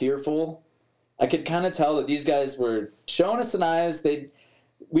that fearful. I could kind of tell that these guys were showing us an eyes.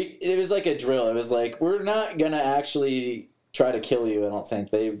 It was like a drill. It was like, we're not going to actually try to kill you, I don't think.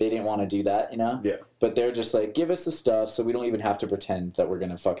 They didn't want to do that, you know? Yeah. But they're just like, give us the stuff so we don't even have to pretend that we're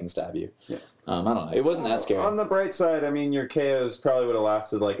going to fucking stab you. Yeah. I don't know. It wasn't that scary. On the bright side, I mean, your KOs probably would have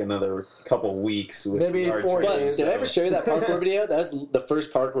lasted like another couple weeks. With Maybe hard 4 training, But days. did I ever so- show you that parkour video? That was the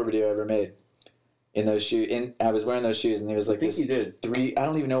first parkour video I ever made. In those shoes. I was wearing those shoes, and there was like I think this you did. I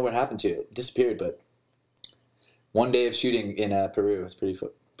don't even know what happened to it. It disappeared, but one day of shooting in Peru. It was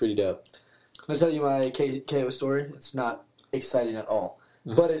pretty dope. Can I tell you my KO story? It's not exciting at all,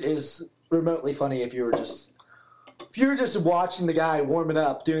 but it is remotely funny if you were just watching the guy warming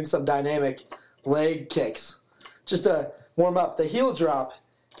up, doing some dynamic leg kicks, just to warm up. The heel drop,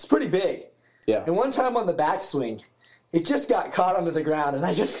 it's pretty big. Yeah. And one time on the backswing, it just got caught onto the ground, and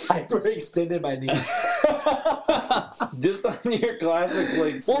I just hyperextended my knee. Just on your classic,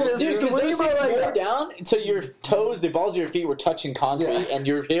 like, Well, Dude, Dude, because when those you things were like wore that- down until your toes, the balls of your feet were touching concrete, Yeah. and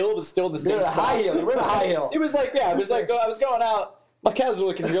your heel was still the same Dude, a spot. high heel. We're the high heel. It was like, I was going out, my calves were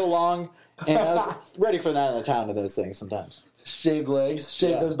looking real long, and I was ready for the night on the town of those things sometimes. Shaved legs.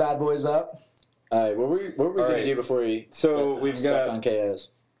 Shave Yeah. those bad boys up. All right, what were we going right. to do before we So got we've stuck got- on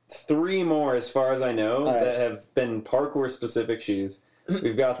KOs? 3 more, as far as I know, All right. that have been parkour-specific shoes.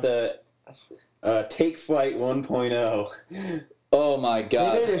 We've got the Take Flight 1.0. Oh my They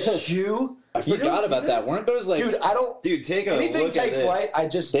god. made a shoe. I You don't forgot see about that. Weren't those like Dude, I don't. Dude, take a Anything look take at this. flight, I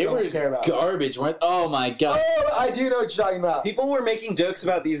just they don't were care about. garbage, weren't Oh my god. Oh, I do know what you're talking about. People were making jokes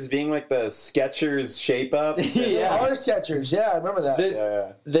about these as being like the Skechers shape-ups. They Yeah. are Skechers. Yeah, I remember that. The,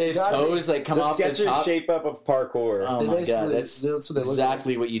 Yeah. the Gotta be- toes like come The off the Skechers top. shape-up of parkour. Oh They my basically- god, that's that's what they look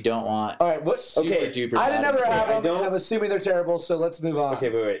exactly what you don't want. All right, what? Super Okay, duper I bad. didn't ever have I them, don't- and I'm assuming they're terrible. So let's move on. Okay,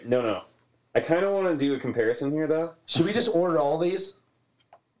 wait. No. I kind of want to do a comparison here, though. Should we just order all these?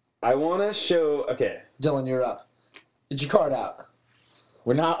 I want to show... Okay. Dylan, you're up. Did you card out?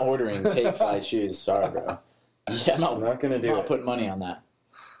 We're not ordering Take Flight shoes. Sorry, bro. Yeah, I'm not going to I'm do not it. putting money on that.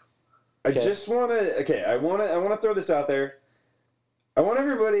 I Okay. just want to... Okay, I want to throw this out there. I want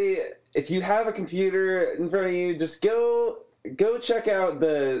everybody... If you have a computer in front of you, just go check out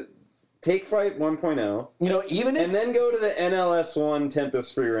the Take Flight 1.0, You know, even if and then go to the NLS1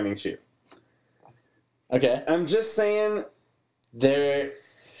 Tempest free running shoe. Okay. I'm just saying... They're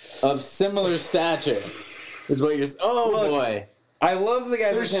of similar stature, is what you're. Oh Look, boy. I love the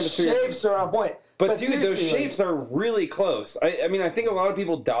guys their at Tempest free running. shapes are on point, But dude, those seriously, like, shapes are really close. I mean, I think a lot of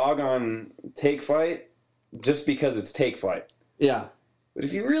people dog on Take Flight just because it's Take Flight. Yeah. But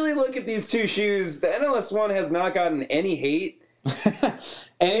if you really look at these two shoes, the NLS one has not gotten any hate. And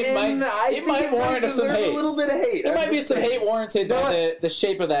it might warrant some deserve hate. a little bit of hate. There I'm might be just some saying. hate warranted You know by the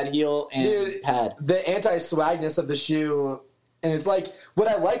shape of that heel and Dude, pad. the anti-swagness of the shoe, and it's like what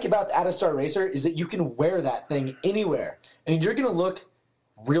I like about the Atastar Racer is that you can wear that thing anywhere, and you're gonna look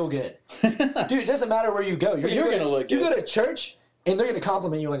real good, dude. It doesn't matter where you go. You're gonna look You good. go to church, and they're gonna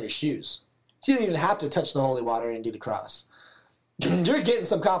compliment you on your shoes. You don't even have to touch the holy water and do the cross. You're getting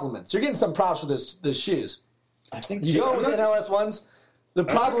some compliments. You're getting some props for the shoes. I think You go with NLS ones, they're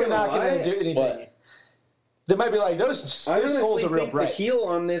probably gonna not going lie. to do anything. What? They might be like those I soles honestly are real think bright. the heel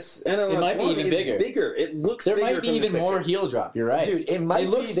on this NLS It might be one even is bigger. bigger. It looks there bigger might be from this even more picture. heel drop. You're right, Dude, it might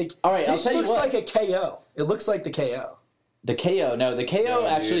looks. be. All right, I'll This tell you looks what. like a KO. It looks like the KO. The KO. No, the KO No, dude.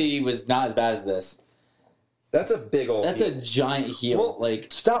 actually was not as bad as this. That's a big old That's heel. a giant heel. Well, like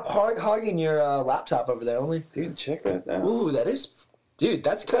Stop hogging your laptop over there. Let me. Dude, check that out. Ooh, that is. Dude,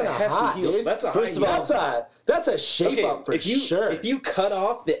 that's That's a kind of hefty hot, heel. dude. That's a First high of all, heel. That's a shape Okay, up for if you, sure. If you cut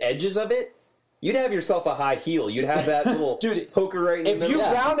off the edges of it, you'd have yourself a high heel. You'd have that little Dude, poker right in the if middle. you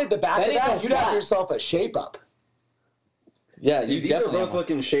Yeah. rounded the back That of ain't that, no you'd have flat. yourself a shape up. yeah, Dude, you these are definitely. both have one.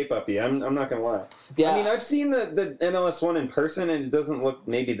 looking shape uppy. I'm not gonna lie. Yeah. I mean, I've seen the NLS one in person, and it doesn't look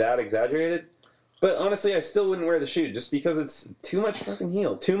maybe that exaggerated. But honestly, I still wouldn't wear the shoe just because it's too much fucking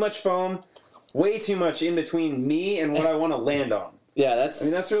heel, too much foam, way too much in between me and what I want to land on. Yeah,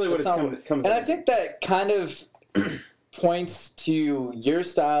 that's really what it comes. And down I think that kind of points to your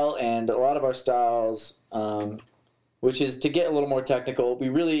style and a lot of our styles, which is to get a little more technical. We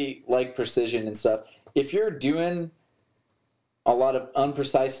really like precision and stuff. If you're doing a lot of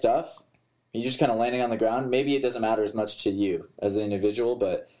unprecise stuff, you're just kind of landing on the ground, maybe it doesn't matter as much to you as an individual,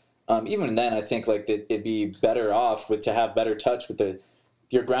 but even then, I think like it'd be better off to have better touch with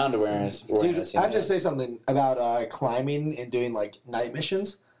your ground awareness. Dude, I have to say something about climbing and doing like night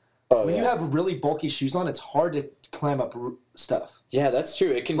missions. Oh, When you have really bulky shoes on, it's hard to climb up stuff. Yeah, that's true.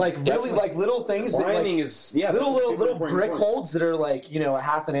 It can Like really like little things, that, climbing like, is little brick holds that are like a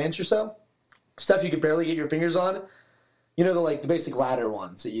half an inch or so. Stuff you could barely get your fingers on. The basic ladder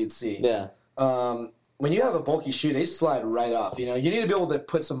ones that you'd see. Yeah. When you have a bulky shoe, they slide right off. You need to be able to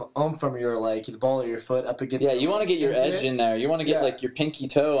put some oomph from your the ball of your foot up against. Yeah, you want to get your edge in there. You want to get Yeah. like your pinky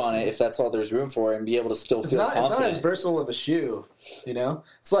toe on it if that's all there's room for, and be able to still feel confident. It's not as versatile of a shoe.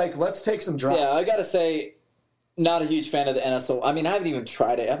 It's like let's take some drops. Yeah, I gotta say, not a huge fan of the NSO. I mean, I haven't even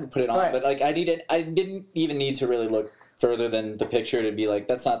tried it. I haven't put it on, Right. but like I didn't even need to really look further than the picture to be like,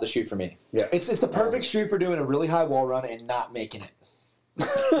 that's not the shoe for me. Yeah. It's a perfect shoe for doing a really high wall run and not making it.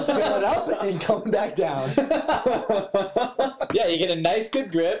 Just going up and coming back down. Yeah, you get a nice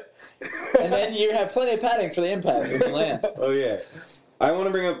good grip, and then you have plenty of padding for the impact when you land. Oh yeah. I want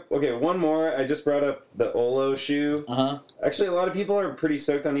to bring up one more. I just brought up the Olo shoe. Actually, a lot of people are pretty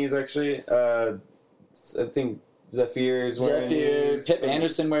stoked on these. Actually, I think Zephyr is wearing these. Pip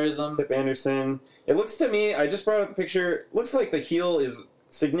Anderson wears them. Pip Anderson. It looks to me. I just brought up the picture. Looks like the heel is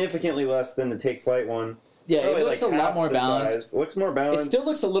significantly less than the Take Flight one. Yeah, Probably it looks like a lot half more the balanced. size. It looks more balanced. It still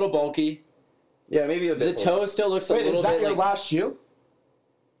looks a little bulky. Yeah, maybe a bit. The toe still looks a Wait, little is that bit your like... last shoe?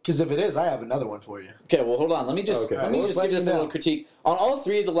 Because if it is, I have another one for you. Okay, well, hold on. Let me just Okay. let me Well, just let give this me a know. little critique. On all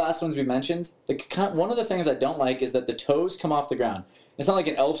three of the last ones we mentioned, one of the things I don't like is that the toes come off the ground. It's not like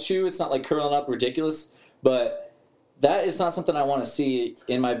an elf shoe. It's not like curling up ridiculous, but that is not something I want to see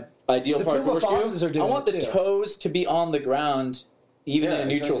in my ideal The parkour Puma Fosses shoe. are doing I want it the too. toes to be on the ground, even Yeah, in a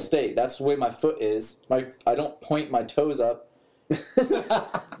neutral exactly. state. That's the way my foot is. I don't point my toes up.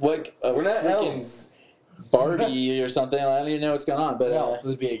 Like We're not freaking elves. Barbie or something. I don't even know what's going on, but Elf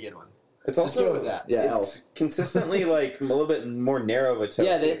would be a good one. It's Let's also go with that. yeah, elf. It's consistently like a little bit more narrow of a toe.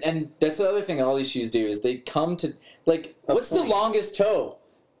 Yeah, too. and that's the other thing all these shoes do is they come to, like, A what's point. the longest toe?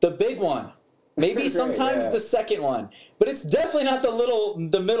 The big one. Maybe Right, sometimes yeah. the second one. But it's definitely not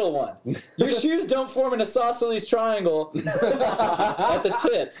the middle one. Your shoes don't form an isosceles triangle at the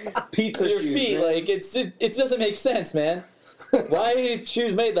tip. pizza For your shoes, feet, man. like, it doesn't make sense, man. Why are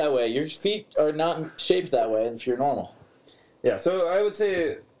shoes made that way? Your feet are not shaped that way if you're normal. Yeah, so I would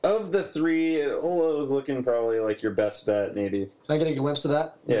say of the three, Olo is looking probably like your best bet, maybe. Can I get a glimpse of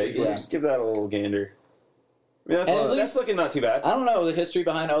that? Yeah, Yeah. just give that a little gander. I mean, And at that's least- looking not too bad. I don't know the history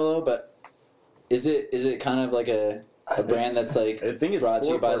behind Olo, but is it kind of like a brand that's like I think it's brought to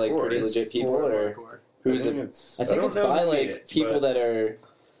you for by like parkour. pretty It's legit people, For or hardcore. who's I it? think it's, I think don't it's know by who made like it, people but- that are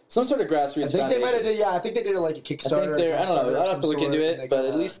some sort of grassroots I think they might have foundation. did. Yeah, I think they did like a I Kickstarter. think they're. I don't know. Kickstarter of I'll have some to look sort, into and they it, but at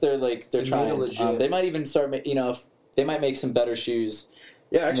kinda- least they're they trying. made it legit. They might even start. If they might make some better shoes.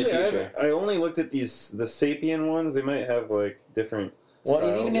 Yeah, in the actually, future. I only looked at the Sapien ones. They might have like different. Well, and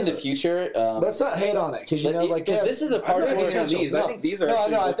styles. even in the future, Let's not hate on it because because they have- this is a I'm part not of hating on potential. these. No. I think these are. No,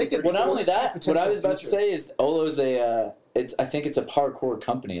 actually no, I looking think pretty well, not cool. only that, what I was about to Potential say is Olo's a. I think it's a parkour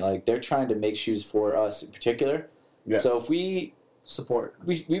company. Like they're trying to make shoes for us in particular. Yeah. So if we support.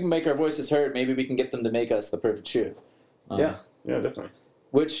 make our voices heard, maybe we can get them to make us the perfect shoe. Yeah, definitely.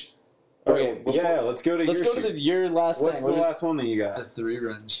 Which. Okay, before- yeah, let's go to Let's your go shoe. to your last What's thing. the What is- last one that you got? A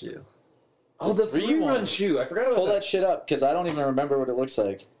 3-run shoe. Oh, the three three-run one. shoe. I forgot about Pull that. that shit up because I don't even remember what it looks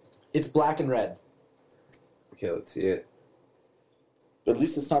like. It's black and red. Okay, let's see it. At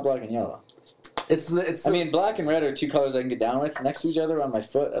least it's not black and yellow. It's. I mean, black and red are two colors I can get down with next to each other on my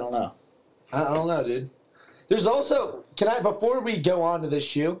foot. I don't know. I don't know, dude. There's also before we go on to this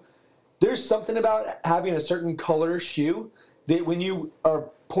shoe, there's something about having a certain color shoe that when you are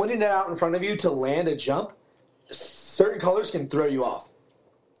pointing it out in front of you to land a jump, certain colors can throw you off.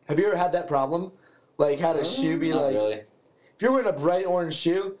 Have you ever had that problem? Like had a shoe be Not like really. if you're wearing a bright orange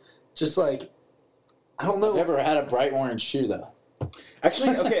shoe, just like I don't know. I've never had a bright orange shoe though.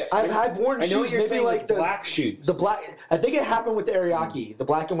 Actually, okay. I've worn I know what shoes you're maybe saying. like the black shoes. the black. I think it happened with the Ariake, the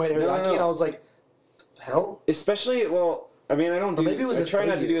black and white Ariake, no. and I was like, the hell. Especially, well, I mean, I don't do. Or maybe it was I a try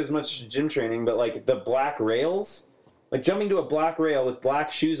not to figure. do as much gym training, but like the black rails, like jumping to a black rail with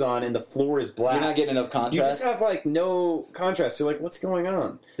black shoes on and the floor is black. You're not getting enough contrast. You just have like no contrast. You're like, what's going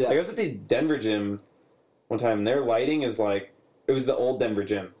on? Yeah. Like, I was at the Denver gym one time, and their lighting is like, it was the old Denver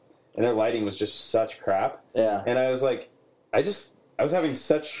gym, and their lighting was just such crap. Yeah. And I was like, I was having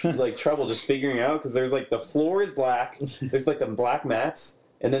such like trouble just figuring out, because there's like the floor is black, there's like the black mats,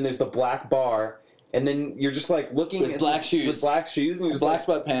 and then there's the black bar, and then you're just like looking With at black this, shoes. with black shoes, and you're just Black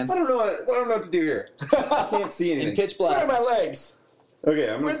like, sweatpants I don't know what to do here. I can't see in anything. pitch Where are black. my legs? Okay,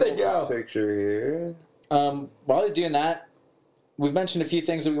 I'm gonna Where'd they pull this go? picture here. While he's doing that, we've mentioned a few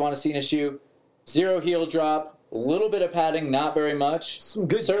things that we want to see in a shoe. 0 heel drop, a little bit of padding, not very much. Some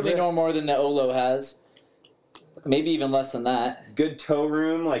good Certainly grip. no more than the Olo has. Maybe even less than that. Good toe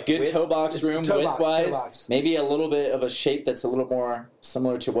room, like Good width. toe box It's room, toe box, width-wise. toe box. Maybe a little bit of a shape that's a little more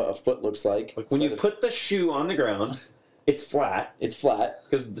similar to what a foot looks like. When you Instead of- put the shoe on the ground, it's flat it's flat.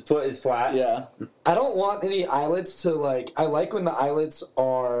 because the foot is flat. Yeah. I don't want any eyelets to like. I like when the eyelets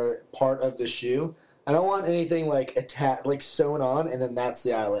are part of the shoe. I don't want anything like like sewn on, and then that's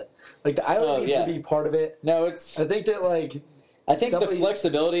the eyelet. Like the eyelet Oh, needs yeah. to be part of it. No, it's. I think that like I think the definitely-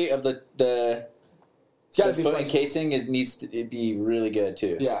 flexibility of the it's got to be foot flexible. encasing, it needs to be really good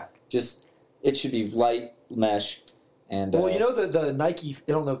too. Yeah. Just it should be light mesh, and Well, you know the Nike.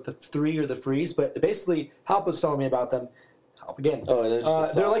 I don't know if the 3 or the Freeze, but basically, Halp was telling me about them. Halp again. Oh, they're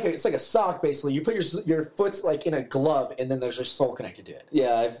just a They're sock. like it's like a sock basically. You put your foot's like in a glove, and then there's a sole connected to it.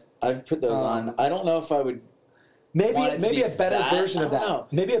 Yeah, I've put those on. I don't know if I would. Maybe Want it to be a better that? version of I don't that. know.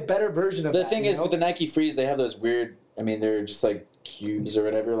 Maybe a better version of The that. thing you is, know? with the Nike Freeze, they have those weird. I mean, they're just like cubes or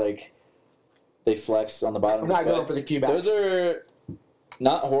whatever. Like they flex on the bottom. I'm of the not foot. going for the cube. Those are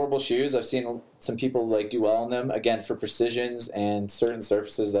not horrible shoes. I've seen some people like do well on them. Again, for precisions and certain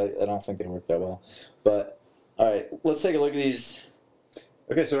surfaces, I don't think they work that well. But all right, let's take a look at these.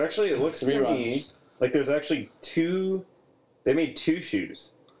 Okay, so actually, it looks Three to me runners. like there's actually two. They made two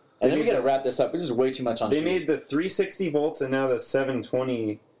shoes. And then we made got to the- wrap this up. This is way too much on They shoes. made the 360 volts and now the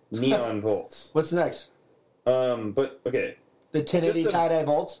 720 neon volts. What's next? But okay, The 1080 Just a- tie-dye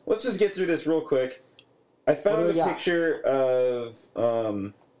bolts. let's just get through this real quick. I What found do a we got? picture of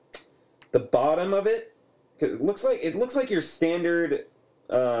the bottom of it. 'Cause it looks like your standard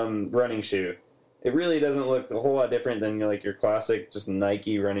running shoe. It really doesn't look a whole lot different than like your classic just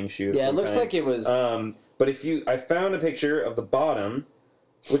Nike running shoe. of yeah, it some looks kind. like it was. But I found a picture of the bottom,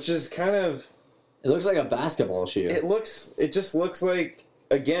 which is kind of it looks like a basketball shoe. it just looks like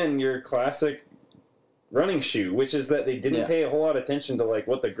again your classic running shoe, which is that they didn't Yeah. pay a whole lot of attention to like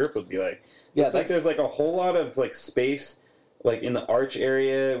what the grip would be like. Yeah, It's like that's- there's like a whole lot of like space like in the arch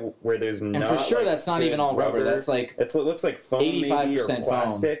area where there's and not. for sure, like, that's not good even all rubber. That's like it looks like foam, 85% maybe, or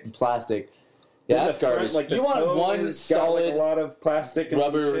plastic. foam, plastic. Yeah, Then that's the front, garbage. like, the You want toe one has got, like, solid a lot of plastic and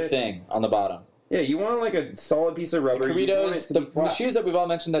rubber shit. thing on the bottom. Yeah, you want like a solid piece of rubber. The You want it Corridos, to be the flat. shoes that we've all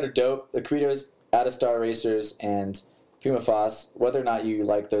mentioned that are dope, the Corridos, Adastar Racers, and Puma Foss, whether or not you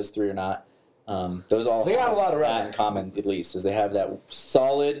like those three or not, those all They got have a lot of that rubber. in common, at least, is they have that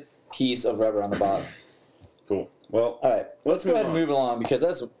solid piece of rubber on the bottom. Cool. Well, All right, let's go move ahead and on. move along because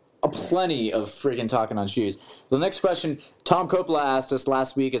that's a plenty of freaking talking on shoes. The next question, Tom Coppola asked us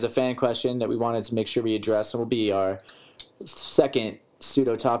last week as a fan question that we wanted to make sure we address, and will be our second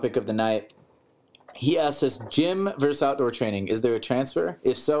pseudo topic of the night. He asked us, gym versus outdoor training, is there a transfer?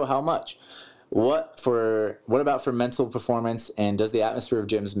 If so, how much? What about for mental performance, and does the atmosphere of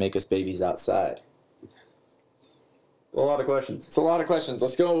gyms make us babies outside? a lot of questions. It's a lot of questions.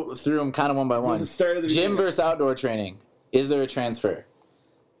 Let's go through them kind of one by one. Let's start at the Gym beginning. versus outdoor training. Is there a transfer?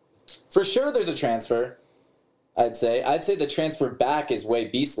 For sure there's a transfer, I'd say. I'd say the transfer back is way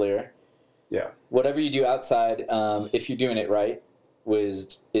beastlier. Yeah. Whatever you do outside, if you're doing it right,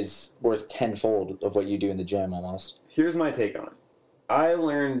 is worth tenfold of what you do in the gym almost. Here's my take on it. I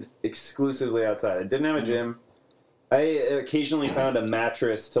learned exclusively outside. I didn't have a gym. I occasionally found a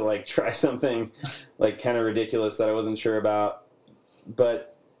mattress to like try something like kind of ridiculous that I wasn't sure about.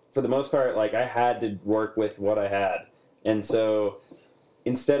 But for the most part, like I had to work with what I had. And so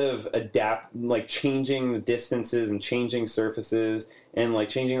instead of changing the distances and changing surfaces and like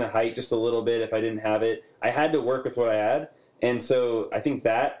changing the height just a little bit if I didn't have it, I had to work with what I had. And so I think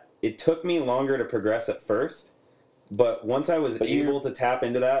that it took me longer to progress at first. But once I was able to tap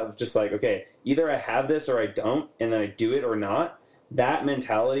into that of just like, okay, either I have this or I don't, and then I do it or not, that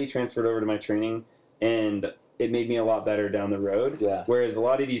mentality transferred over to my training, and it made me a lot better down the road. Yeah. Whereas a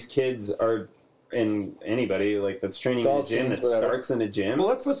lot of these kids are, and anybody like that's training in a gym that starts in a gym. Well,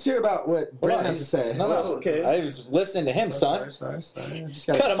 let's hear about what Brent has to say. No, okay. I was listening to him, son. Sorry. I just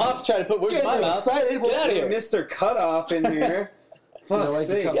Cut him off, try to put words in my mouth. Excited. Get out of here. Mr. Cutoff in here. I like Fuck's to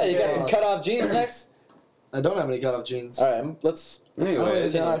sake. cut- Yeah, you got some cut off jeans next? I don't have any cutoff jeans. All right, let's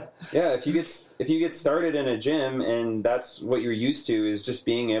Anyways, God. yeah, if you get started in a gym and that's what you're used to is just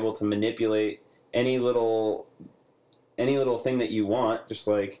being able to manipulate any little thing that you want, just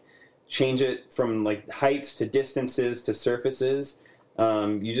like change it from like heights to distances to surfaces.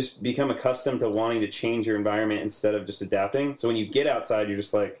 You just become accustomed to wanting to change your environment instead of just adapting. So when you get outside, you're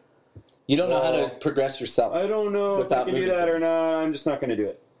just like, you don't know how to progress yourself. I don't know if I Without can do moving that or things. not. I'm just not going to do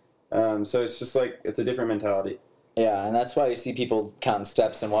it. So it's just like it's a different mentality. Yeah, and that's why you see people counting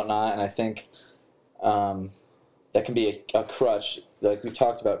steps and whatnot. And I think that can be a crutch. Like we've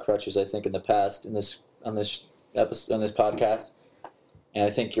talked about crutches, I think, in the past on this episode, on this podcast. And I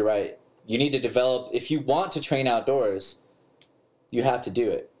think you're right. You need to develop. If you want to train outdoors, you have to do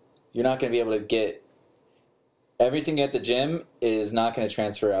it. You're not going to be able to get everything at the gym is not going to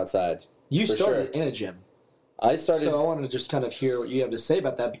transfer outside. You for started sure. in a gym. I started. So I wanted to just kind of hear what you have to say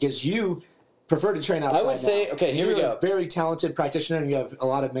about that because you prefer to train outside. I would say, now. okay, here we You're go. a very talented practitioner and you have a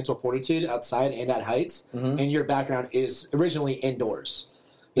lot of mental fortitude outside and at heights. Mhm. And your background is originally indoors.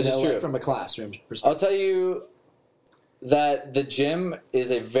 This is true. Like from a classroom I'll perspective. tell you that the gym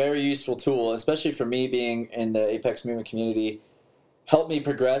is a very useful tool, especially for me being in the Apex Movement community. Helped me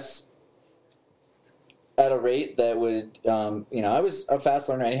progress at a rate that would, I was a fast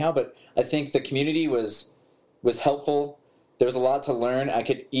learner anyhow, but I think the community was helpful. There was a lot to learn. I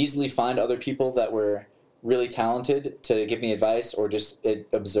could easily find other people that were really talented to give me advice or just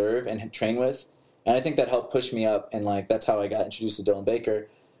observe and train with. And I think that helped push me up. And like that's how I got introduced to Dylan Baker,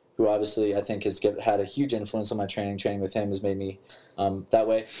 who obviously I think has had a huge influence on my training. Training with him has made me that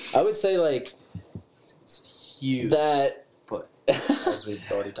way. I would say like Huge that. foot, as we've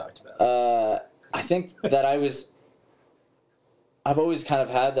already talked about. I think that I've always kind of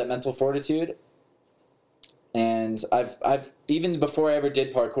had that mental fortitude. And I've even before I ever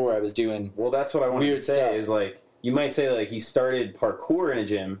did parkour, I was doing Well, that's what I wanted Weird to say stuff. is like you might say like he started parkour in a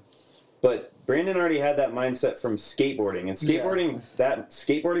gym, but Brandon already had that mindset from skateboarding, and that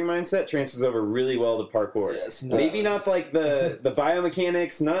skateboarding mindset transfers over really well to parkour. Yes, Maybe not like the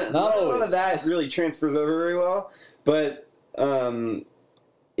biomechanics, none always. of that really transfers over very well, but the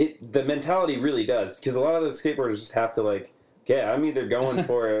mentality really does because a lot of those skateboarders just have to like, okay, I'm either going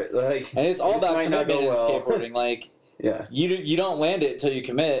for it, like, and it's all this about might not commitment in go well. skateboarding. Like Yeah, you don't land it till you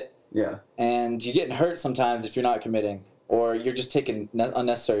commit, yeah. and you're getting hurt sometimes if you're not committing, or you're just taking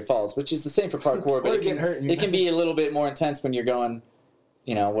unnecessary falls, which is the same for parkour. Or But you get hurt and you're it can be a little bit more intense when you're going,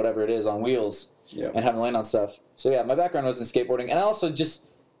 whatever it is on wheels Yeah. and having to land on stuff. So yeah, my background was in skateboarding, and I also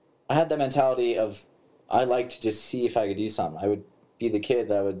I had that mentality of I like to just see if I could do something. I would be the kid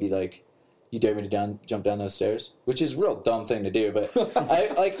that would be like, "You dare me to jump down those stairs?" Which is a real dumb thing to do, but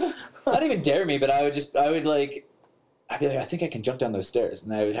not even dare me, but I'd be like, I think I can jump down those stairs,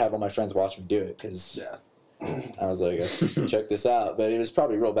 and I would have all my friends watch me do it because I was like, check this out. But it was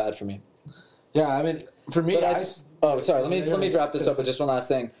probably real bad for me. Yeah, I mean, for me, But sorry. Let me wrap this up with just one last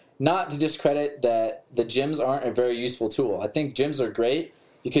thing. Not to discredit that the gyms aren't a very useful tool. I think gyms are great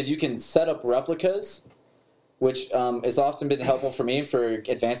because you can set up replicas, which has often been helpful for me for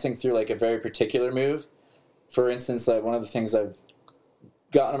advancing through like a very particular move. For instance, like one of the things I've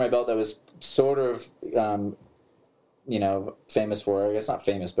gotten on my belt that was sort of, famous for, I guess not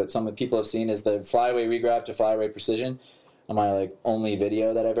famous, but some people have seen is the flyaway regrab to flyaway precision on my like only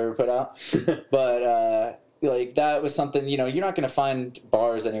video that I've ever put out. But like that was something, you're not going to find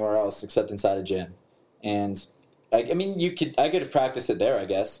bars anywhere else except inside a gym. And I could have practiced it there, I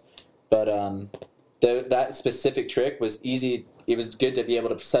guess. But that specific trick was easy. It was good to be able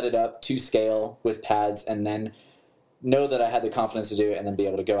to set it up to scale with pads and then know that I had the confidence to do it and then be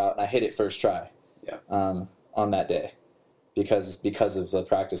able to go out and I hit it first try. Yeah. On that day because of the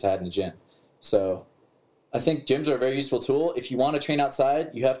practice I had in the gym. So I think gyms are a very useful tool. If you want to train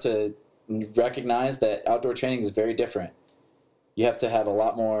outside, you have to recognize that outdoor training is very different. You have to have a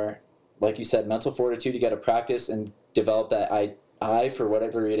lot more, like you said, mental fortitude. You got to practice and develop that eye for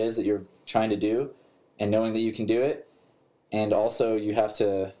whatever it is that you're trying to do and knowing that you can do it. And also you have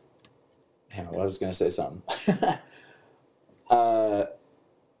to, I was going to say something. I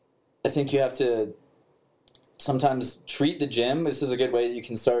think you have to sometimes treat the gym. This is a good way that you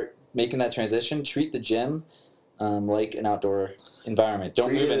can start making that transition. Treat the gym like an outdoor environment. Don't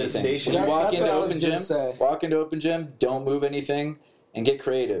Treat move it as a anything. station. When you walk That's into what I was open gonna gym, say. walk into open gym, don't move anything and get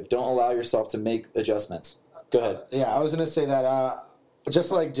creative. Don't allow yourself to make adjustments. Go ahead. Yeah, I was going to say that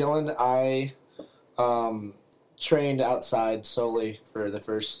just like Dylan, I trained outside solely for the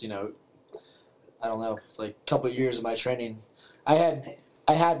first, like couple of years of my training.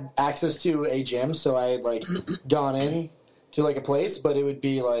 I had access to a gym, so I had like gone in to like a place, but it would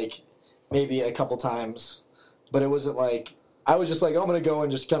be like maybe a couple times, but it wasn't like I was just like, oh, I'm gonna go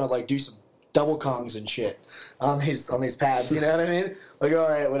and just kind of like do some double kongs and shit on these pads. You know what I mean? Like, all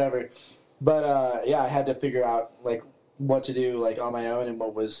right, whatever. But yeah, I had to figure out like what to do like on my own, and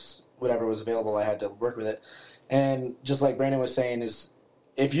whatever was available, I had to work with it. And just like Brandon was saying, is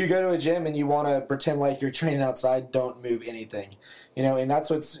if you go to a gym and you want to pretend like you're training outside, don't move anything. You know, and that's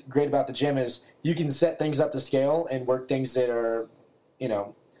what's great about the gym is you can set things up to scale and work things that are, you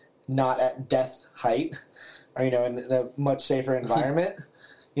know, not at death height, or, you know, in a much safer environment,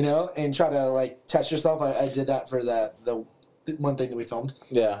 you know, and try to like test yourself. I did that for the one thing that we filmed.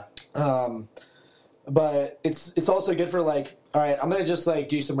 Yeah. But it's also good for like, all right, I'm going to just like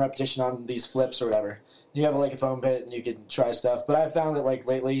do some repetition on these flips or whatever. You have like a foam pit and you can try stuff. But I found that like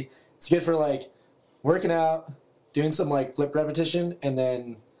lately it's good for like working out, doing some like flip repetition, and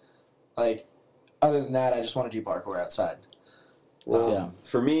then like other than that, I just want to do parkour outside. Well,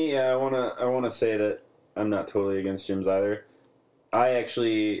 for me, I wanna say that I'm not totally against gyms either.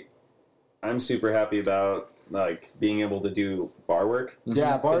 I'm super happy about like being able to do bar work.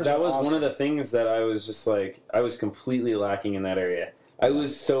 Yeah, bars. That was awesome. one of the things that I was just like I was completely lacking in that area. I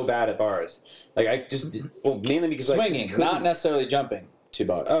was so bad at bars. Like I just mainly because Swinging, I just not necessarily jumping to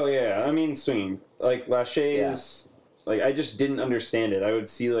bars. Oh yeah, I mean swinging. Like laches, like I just didn't understand it. I would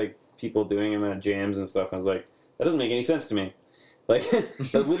see like people doing them at jams and stuff. And I was like, that doesn't make any sense to me. Like,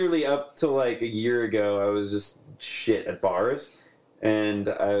 but literally up to like a year ago, I was just shit at bars, and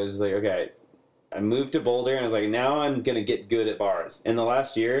I was like, okay. I moved to Boulder, and I was like, now I'm gonna get good at bars. In the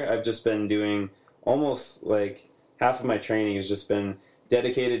last year, I've just been doing almost like half of my training has just been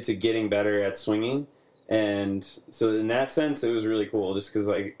dedicated to getting better at swinging. And so in that sense, it was really cool just because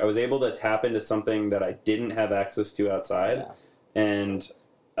like I was able to tap into something that I didn't have access to outside. Yeah. And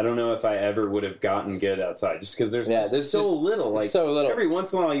I don't know if I ever would have gotten good outside just because there's so little. Like so little. Every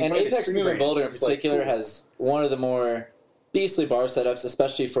once in a while you and find Apex a tree Movement branch. Boulder in It's particular like, cool. has one of the more beastly bar setups,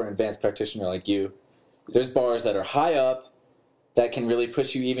 especially for an advanced practitioner like you. There's bars that are high up that can really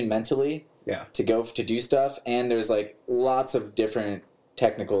push you even mentally to go to do stuff, and there's like lots of different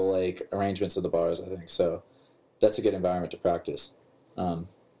technical like arrangements of the bars, I think. So that's a good environment to practice. But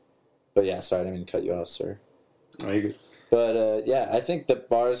yeah, sorry, I didn't mean to cut you off, sir. Oh, you're good. But yeah, I think the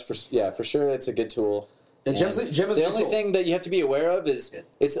bars for sure it's a good tool. Yeah, gym is the only thing that you have to be aware of is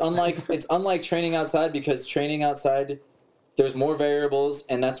it's unlike training outside, because training outside there's more variables,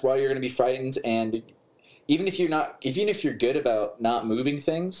 and that's why you're going to be frightened. And even if you're good about not moving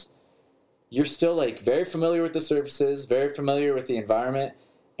things, you're still like very familiar with the surfaces, very familiar with the environment,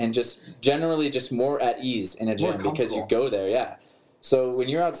 and just generally just more at ease in a gym because you go there. Yeah. So when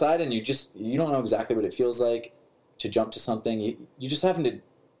you're outside and you don't know exactly what it feels like to jump to something, you just having to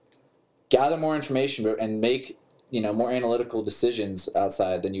gather more information and make more analytical decisions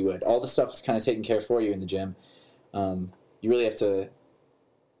outside than you would. All the stuff is kind of taken care for you in the gym. You really have to,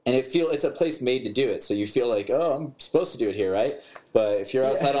 and it's a place made to do it. So you feel like, oh, I'm supposed to do it here, right? But if you're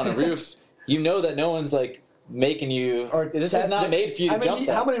outside on a roof, you know that no one's like making you. Or this is not made for you to jump.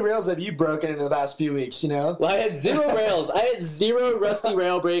 How many rails have you broken in the past few weeks? You know. Well, I had 0 rails. I had 0 rusty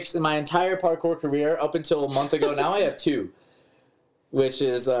rail breaks in my entire parkour career up until a month ago. Now I have 2. Which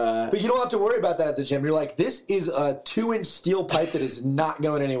is... But you don't have to worry about that at the gym. You're like, this is a 2-inch steel pipe that is not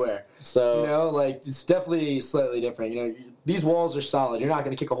going anywhere. So... like, it's definitely slightly different. These walls are solid. You're not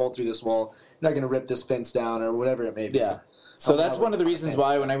going to kick a hole through this wall. You're not going to rip this fence down or whatever it may be. Yeah. So that's one of the reasons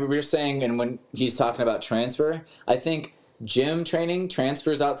why when we were saying, and when he's talking about transfer, I think gym training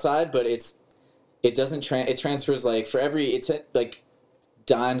transfers outside, but it doesn't... it transfers, like, for every... It's like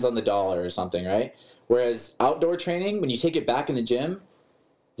dimes on the dollar or something, right? Whereas outdoor training, when you take it back in the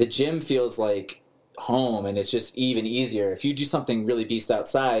gym feels like home, and it's just even easier. If you do something really beast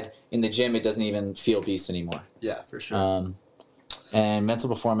outside, in the gym, it doesn't even feel beast anymore. Yeah, for sure. And mental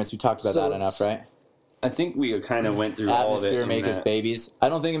performance, we talked about that enough, right? I think we kind of went through all of it. Atmosphere make us babies. I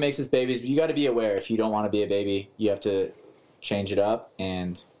don't think it makes us babies, but you got to be aware. If you don't want to be a baby, you have to change it up.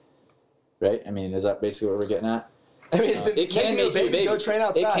 And right? I mean, is that basically what we're getting at? I mean, if it can make you a baby. Go train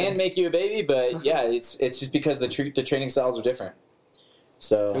outside. It can make you a baby, but yeah, it's just because the training styles are different.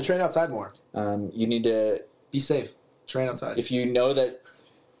 So go train outside more. You need to be safe. Train outside. If you know that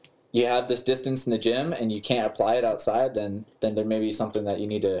you have this distance in the gym and you can't apply it outside, then there may be something that you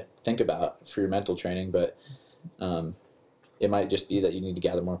need to think about for your mental training. But it might just be that you need to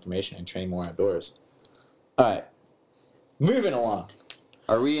gather more information and train more outdoors. All right, moving along.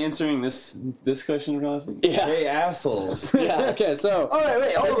 Are we answering this question from last week? Yeah. Hey, assholes. Yeah, okay, so... All right,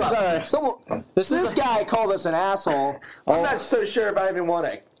 wait, hold on. This guy called us an asshole. I'm not so sure if I even want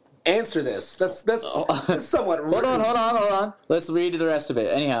to answer this. That's somewhat rude. Hold on. Let's read the rest of it.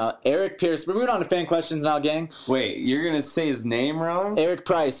 Anyhow, Eric Pierce. We're moving on to fan questions now, gang. Wait, you're gonna say his name wrong? Eric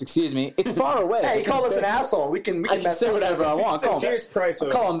Price, excuse me. It's far away. Hey, he called us an asshole. We can I can say whatever I want. Call him Pierce Price. I'll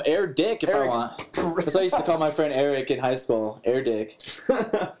call him Air Dick if I Eric- want. That's what I used to call my friend Eric in high school. Air Dick.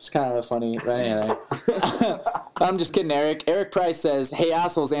 It's kind of a funny. But anyway. I'm just kidding, Eric. Eric Price says, "Hey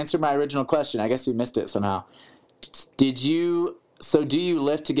assholes, answer my original question. I guess you missed it somehow. Do you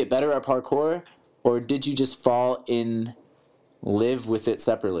lift to get better at parkour, or did you just live with it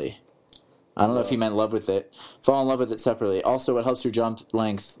separately?" I don't know if he meant love with it. Fall in love with it separately. Also, what helps your jump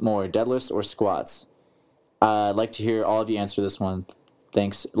length more, deadlifts or squats? I'd like to hear all of you answer this one.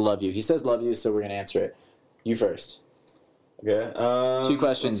 Thanks. Love you. He says love you, so we're going to answer it. You first. Okay. 2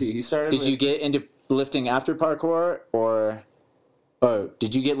 questions. Let's see, he started Did you get into lifting after parkour, or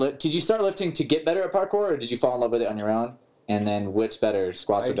did you start lifting to get better at parkour, or did you fall in love with it on your own? And then which better,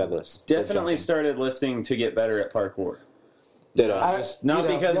 squats or deadlifts? Definitely started lifting to get better at parkour. Ditto. Not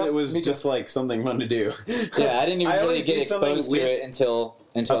because it was me too. just like something fun to do. Yeah, I didn't even I really always get do something exposed to with- it until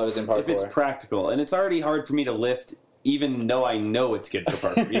I was in parkour. If it's practical, and it's already hard for me to lift, even though I know it's good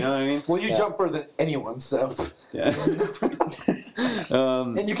for parkour. You know what I mean? Well, you jump further than anyone, so. Yeah.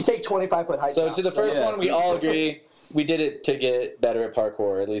 And you can take 25-foot height. So to the first yeah. one, we all agree we did it to get better at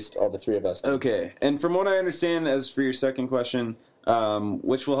parkour. At least all the 3 of us did. Okay, and from what I understand, as for your second question,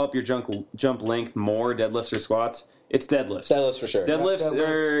 which will help your jump length more, deadlifts or squats? It's deadlifts. Deadlifts for sure. Deadlifts Yeah,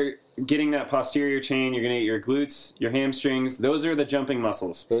 are getting that posterior chain. You're going to get your glutes, your hamstrings. Those are the jumping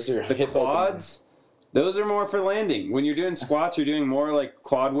muscles. Those are The hip quads, those are more for landing. When you're doing squats, you're doing more like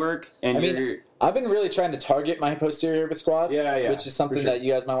quad work. And I mean, I've been really trying to target my posterior with squats, Yeah, which is something for sure. that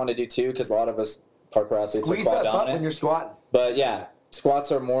you guys might want to do too, because a lot of us parkour athletes Squeeze are quad that butt when dominant. you're squatting. But yeah, squats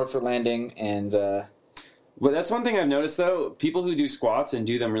are more for landing, and But that's one thing I've noticed though. People who do squats and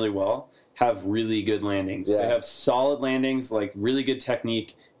do them really well have really good landings. Yeah. They have solid landings, like really good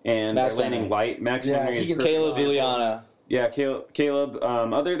technique, and Max they're landing Henry. light. Max Yeah, Henry he is can- perfect Caleb example. Juliana. Yeah, Caleb.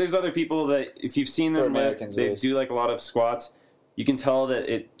 There's other people that if you've seen For them lift, Americans, they at least. do like a lot of squats. You can tell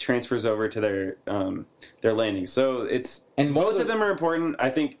that it transfers over to their landing. So it's And both of them are important. I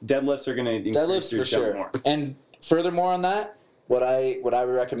think deadlifts are going to increase deadlifts your for jump sure. more. And furthermore on that, what I would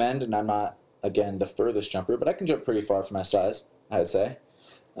recommend, and I'm not again the furthest jumper, but I can jump pretty far for my size, I would say.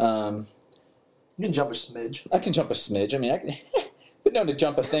 You can jump a smidge. I can jump a smidge. I mean, I can been known to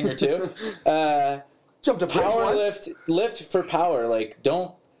jump a thing or two. Jump to bridge Power once. lift for power. Like,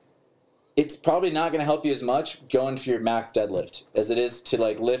 don't. It's probably not going to help you as much going for your max deadlift as it is to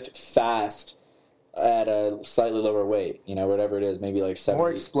like lift fast at a slightly lower weight. You know, whatever it is, maybe like 70. More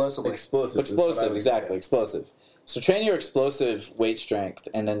explosively. Explosive. is what I Explosive, would exactly, say. explosive. So train your explosive weight strength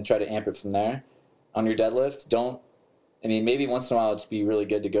and then try to amp it from there on your deadlift. Maybe once in a while it'd be really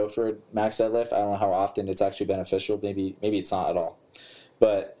good to go for a max deadlift. I don't know how often it's actually beneficial. Maybe it's not at all.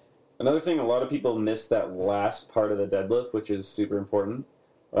 But Another thing, a lot of people miss that last part of the deadlift, which is super important.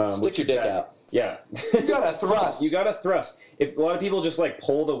 stick which your is dick that- out. Yeah. You gotta thrust. You gotta thrust. If a lot of people just like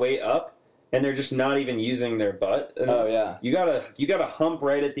pull the weight up and they're just not even using their butt. Oh, yeah. You gotta hump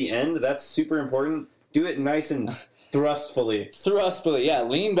right at the end. That's super important. Do it nice and thrustfully. Thrustfully, yeah.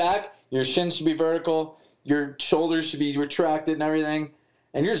 Lean back. Your shins should be vertical. Your shoulders should be retracted and everything.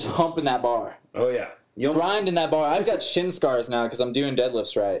 And you're just humping that bar. Oh yeah. You Grinding that bar. I've got shin scars now because I'm doing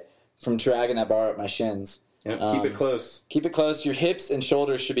deadlifts right from dragging that bar up my shins. keep it close. Keep it close. Your hips and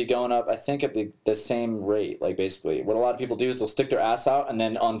shoulders should be going up, I think, at the same rate. Like, basically. What a lot of people do is they'll stick their ass out and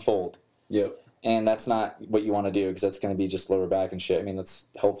then unfold. Yep. And that's not what you want to do because that's going to be just lower back and shit. I mean, that's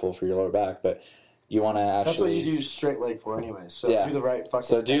helpful for your lower back, but you want to actually... That's what you do straight leg for anyway. So Yeah. do the right fucking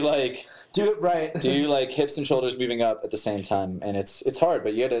So do it right. hips and shoulders moving up at the same time. And it's hard,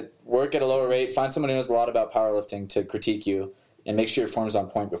 but you got to work at a lower rate. Find someone who knows a lot about powerlifting to critique you and make sure your form's on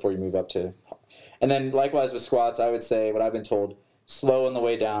point before you move up to... And then likewise with squats, I would say what I've been told, slow on the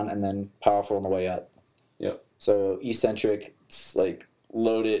way down and then powerful on the way up. Yep. So eccentric, like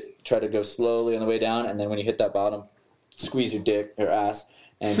load it, try to go slowly on the way down, and then when you hit that bottom, squeeze your dick or ass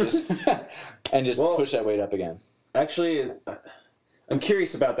and just Well, push that weight up again. Actually, I'm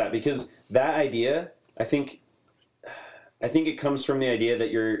curious about that because that idea, I think it comes from the idea that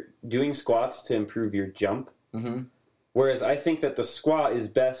you're doing squats to improve your jump. Mm-hmm. Whereas I think that the squat is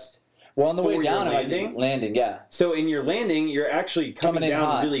best. Well, on the way For your down, it might be landing? landing, yeah. So in your landing, you're actually coming Coming in down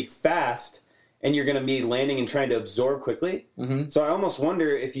hot. really fast, and you're going to be landing and trying to absorb quickly. Mm-hmm. So I almost wonder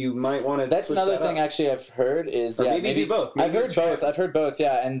if you might want to. That's switch another that thing up. actually I've heard is Or yeah, maybe do both. Maybe I've heard try both. I've heard both,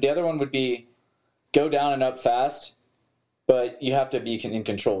 yeah. And the other one would be go down and up fast, but you have to be in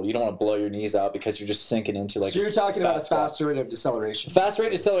control. You don't want to blow your knees out because you're just sinking into like. So you're talking about a squat. faster rate of deceleration. Fast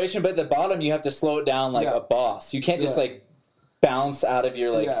rate deceleration, but at the bottom you have to slow it down like Yeah. a boss. You can't just Yeah. like bounce out of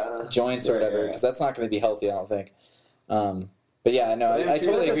your like Yeah. joints or Yeah, whatever yeah. because that's not going to be healthy. I don't think. But yeah, no, I But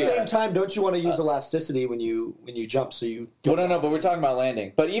totally at the agree. same time, don't you want to use elasticity when you jump? So you. Well, no, but we're talking about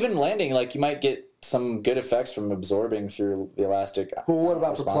landing. But even landing, like you might get some good effects from absorbing through the elastic. Well, what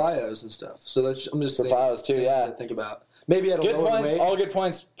about for response. plyos and stuff? So I'm just For saying plyos too, things yeah. to think about. Maybe at a Good lower points, weight. all good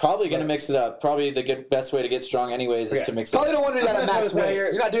points. Probably going to Right. mix it up. Probably the best way to get strong, anyways, is Okay. to mix it Probably up. don't want to do that at max weight.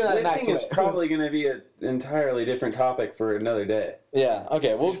 You're not doing that at max Lifting is weight. probably going to be an entirely different topic for another day. Yeah.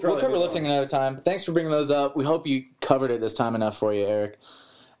 Okay. We'll probably cover move lifting on. another time. Thanks for bringing those up. We hope you covered it this time enough for you, Eric.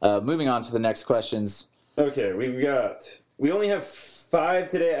 Moving on to the next questions. Okay, we only have 5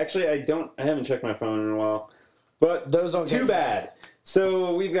 today. Actually, I haven't checked my phone in a while. But Those don't too get- bad.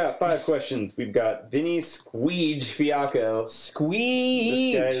 So we've got 5 questions. We've got Vinny Squeege Fiacco.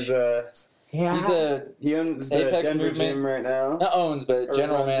 Squeeze. This guy's Yeah. He's he owns the Apex Denver Movement. gym right now. not owns, but Or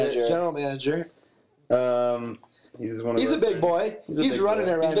general runs it. manager. General manager. He's one of He's our a big friends. boy. He's big running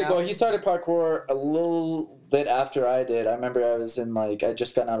boy. it right He's a big now. boy. He started parkour a little bit after I did. I remember I was in I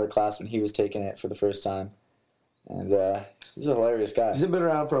just got out of class when he was taking it for the first time, and he's a hilarious guy. He's been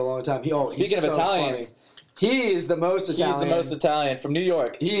around for a long time. Speaking he's of so Italians, funny. He is the most he's Italian. the most Italian from New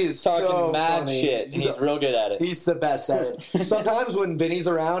York. He is talking so mad funny. shit. And he's a- real good at it. He's the best at it. Sometimes when Vinny's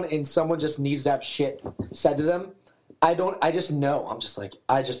around and someone just needs to have shit said to them, I just know. I'm just like,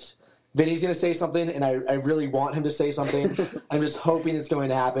 Vinny's going to say something and I really want him to say something. I'm just hoping it's going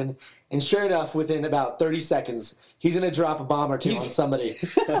to happen. And sure enough, within about 30 seconds, he's going to drop a bomb or two on somebody.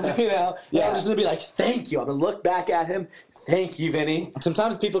 Yeah. I'm just going to be like, thank you. I'm going to look back at him. Thank you, Vinny.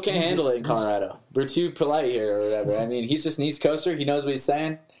 Sometimes people can't handle it in Colorado. We're too polite here or whatever. I mean, he's just an East Coaster. He knows what he's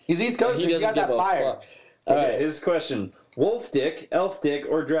saying. He's East Coast. He He's doesn't got that give a fire. fuck. All Okay, right. his question: Wolf dick, elf dick,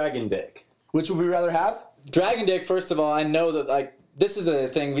 or dragon dick? Which would we rather have? Dragon Dick, first of all, I know that this is a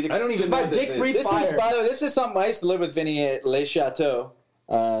thing. I don't even Does know my what this dick is. breathe This is, fire? by the way, this is something I used to live with Vinny at Les Chateaux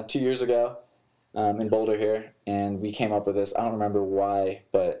 2 years ago in Boulder here, and we came up with this. I don't remember why,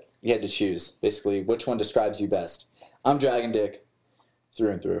 but you had to choose, basically, which one describes you best. I'm Dragon Dick, through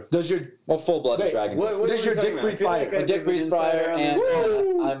and through. Does your Well, full-blooded Wait, Dragon What, Dick. what Does are we your talking dick about? I breathe feel fire? like My dick there's an breathes insider fire, on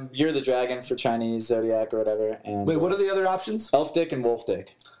and this. you're the dragon for Chinese Zodiac or whatever. And wait? What are the other options? Elf Dick and Wolf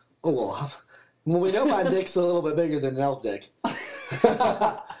Dick. Oh well, we know my dick's a little bit bigger than an elf dick.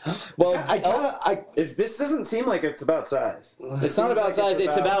 Well, I kind of This doesn't seem like it's about size. it's not about size,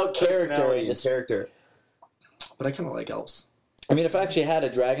 it's about character. personality and and character. but I kind of like elves. I mean, if I actually had a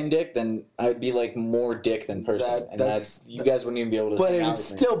dragon dick, then I'd be like more dick than person, you guys wouldn't even be able to. But hang it out would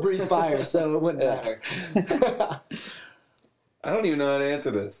with me. still breathe fire, so it wouldn't Yeah. matter. I don't even know how to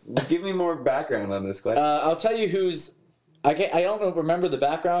answer this. Give me more background on this question. I'll tell you who's. I don't remember the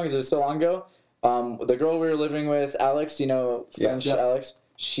background because it was so long ago. The girl we were living with, Alex, French Yeah. Alex.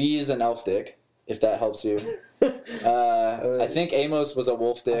 She's an elf dick. If that helps you. I think Amos was a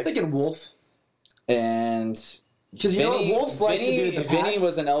wolf I'm dick, thinking wolf and because you know what wolves like to be with the Vinny pack.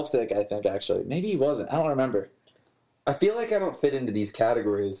 was an elf dick. I think actually, maybe he wasn't. I don't remember. I feel like I don't fit into these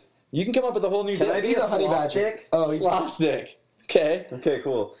categories. You can come up with a whole new Can dick. I be He's a a honey sloth badger. dick? Oh, he's- Sloth dick. Okay. Okay,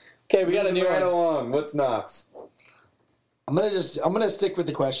 cool. Okay, we got a new right one. along. What's Knox? I'm gonna stick with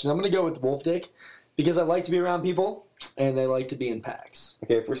the question. I'm gonna go with wolf dick because I like to be around people and they like to be in packs.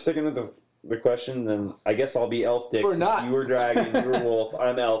 Okay, if we're sticking with the question, then I guess I'll be elf dick. We're since not. You were dragon, you were wolf,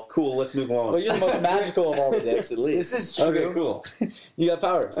 I'm elf. Cool, let's move along. Well, you're the most magical of all the dicks, at least. This is true. Okay, cool. You got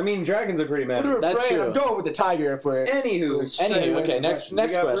powers. I mean, dragons are pretty What a magical. That's refrain. true. I'm going with the tiger if we're. Anywho, Anywho, okay, next we got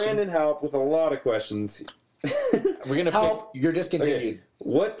question. Brandon Halp with a lot of questions. We're gonna Help! You're discontinued. Okay,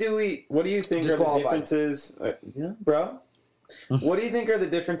 what do you think are the Disqualified. differences? Yeah, bro. What do you think are the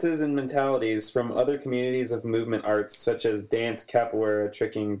differences in mentalities from other communities of movement arts, such as dance, capoeira,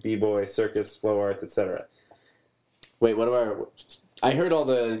 tricking, b-boy, circus, flow arts, etc.? Wait, what are I heard all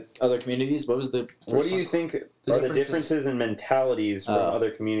the other communities. What was the? What first do you one? think are the differences. differences in mentalities from other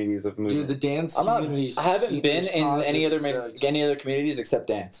communities of movement? Dude, the dance I'm not. community. I haven't been in any other So, any other communities except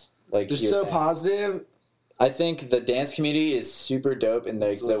dance. Like they're you were so saying. positive. I think the dance community is super dope, and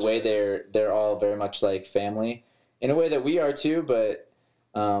It's the way legit. they're all very much like family in a way that we are too. But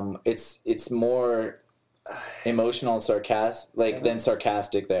it's more emotional, sarcastic, than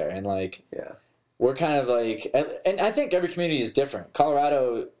sarcastic there, and like Yeah. we're kind of like, and I think every community is different.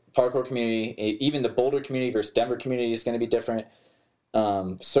 Colorado parkour community, even the Boulder community versus Denver community is going to be different.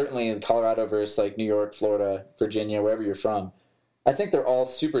 Certainly in Colorado versus like New York, Florida, Virginia, wherever you're from. I think they're all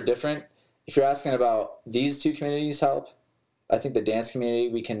super different. If you're asking about these two communities help, I think the dance community,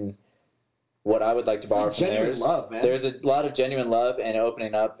 we can what I would like to It's borrow like from genuine theirs. love, man. There's a lot of genuine love and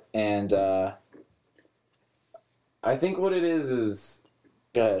opening up, and I think what it is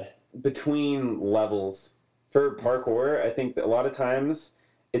go ahead. between levels. For parkour, I think that a lot of times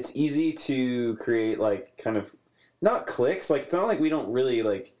it's easy to create like kind of not cliques. Like it's not like we don't really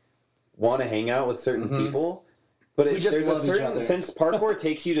like want to hang out with certain Mhm. people, but We just there's a love each certain other. since parkour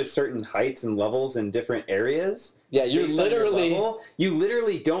takes you to certain heights and levels in different areas. Yeah, just you based on your literally- level, you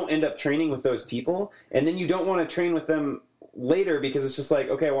literally don't end up training with those people, and then you don't want to train with them later because it's just like,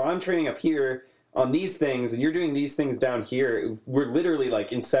 okay, well, I'm training up here on these things, and you're doing these things down here. We're literally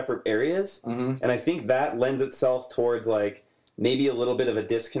like in separate areas. Mm-hmm. And I think that lends itself towards like maybe a little bit of a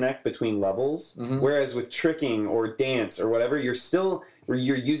disconnect between levels. Mhm. Whereas with tricking or dance or whatever, you're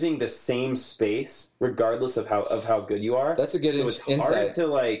using the same space regardless of how good you are. That's a good so it's hard insight. to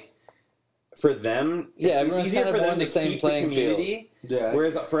like for them. Yeah, it's everyone's easier kind of for them on the to same keep playing the field. community. Yeah.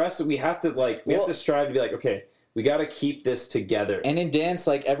 Whereas for us, we have to Well- strive to be like, okay, we got to keep this together. And in dance,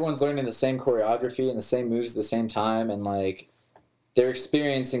 like everyone's learning the same choreography and the same moves at the same time, and like they're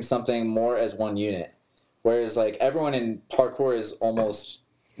experiencing something more as one unit. Whereas like everyone in parkour is almost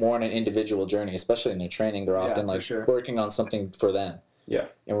more on an individual journey, especially in their training. They're often for like sure. working on something for them. Yeah.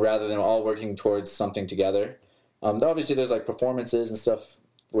 And rather than all working towards something together. Obviously, there's like performances and stuff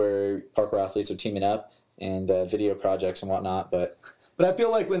where parkour athletes are teaming up and video projects and whatnot. But But I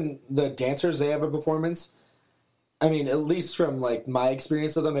feel like when the dancers, they have a performance, I mean, at least from like my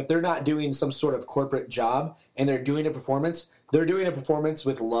experience of them, if they're not doing some sort of corporate job and they're doing a performance, they're doing a performance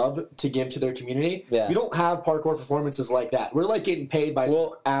with love to give to their community. Yeah. We don't have parkour performances like that. We're like getting paid by some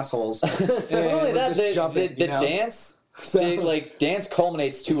Well- assholes. not And only we're that, just jumping, the you know? dance, So- dance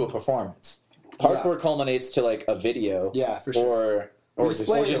culminates to a performance. Parkour culminates to like a video. Yeah, for sure. Or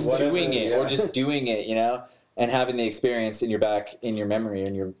display Or it just whatever doing it it, is. or just doing it, you know, and having the experience in your back, in your memory,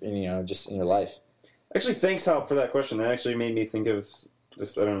 in your, just in your life. Actually, thanks, Hal, for that question. That actually made me think of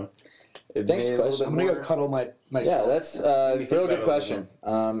just, I don't know. It Thanks, made a little question. bit I'm going to more- go cuddle myself. Yeah, that's Let me a think real about good it a question.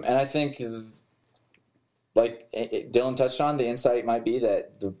 And I think, like Dylan touched on, the insight might be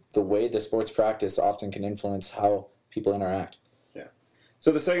that the way the sports practice often can influence how people interact.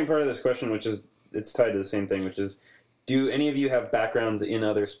 So the second part of this question, which is, it's tied to the same thing, which is, do any of you have backgrounds in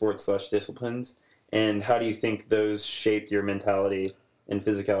other sports/disciplines? And how do you think those shaped your mentality and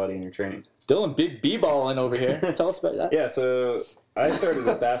physicality in your training? Dylan, big b-balling over here. Tell us about that. Yeah, so I started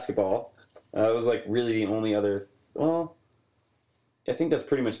with basketball. It was like really the only other, well, I think that's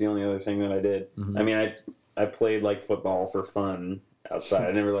pretty much the only other thing that I did. Mhm. I mean, I played like football for fun outside.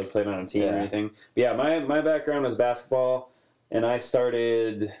 I never like played on a team or Yeah. anything. But yeah, my background was basketball, and I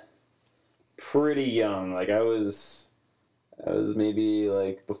started pretty young. Like I was maybe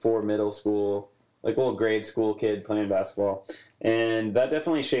like before middle school, like a little grade school kid playing basketball, and that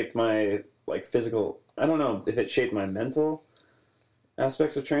definitely shaped my like physical. I don't know if it shaped my mental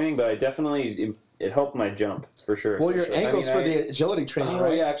aspects of training, but it helped my jump for sure. Well, for your sure. ankles I mean, for the agility training, Oh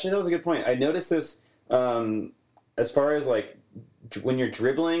right? yeah, actually that was a good point. I noticed this as far as like when you're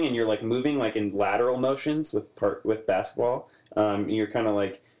dribbling and you're like moving like in lateral motions with basketball, you're kind of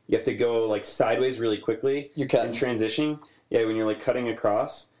like you have to go like sideways really quickly You're in cutting. transition. Yeah, when you're like cutting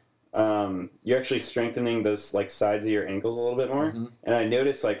across, you're actually strengthening those like sides of your ankles a little bit more. Mhm. And I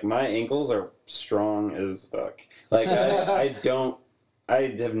noticed like my ankles are strong as fuck. Like I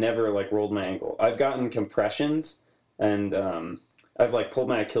have never like rolled my ankle. I've gotten compressions and I've like pulled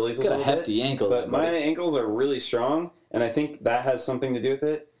my Achilles a Got a little bit. hefty ankle, But my buddy. ankles are really strong, and I think that has something to do with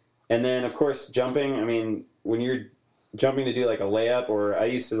it. And then, of course, jumping. I mean, when you're jumping to do like a layup, or I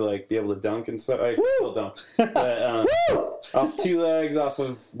used to like be able to dunk and stuff. I still dunk, but off two legs, off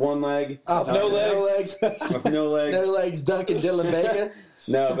of one leg, Off No legs. off no legs. No legs, Duncan Dylan Bacon.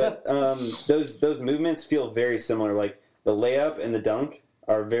 No, but those movements feel very similar. Like the layup and the dunk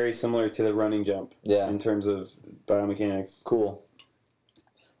are very similar to the running jump Yeah. in terms of biomechanics. Cool.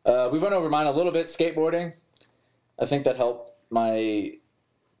 We went over mine a little bit. Skateboarding. I think that helped my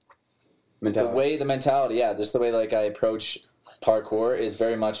the mentality. Yeah, just the way like I approach parkour is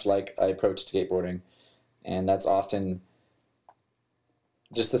very much like I approach skateboarding, and that's often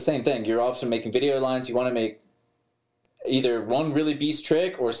just the same thing. You're often making video lines. You want to make either one really beast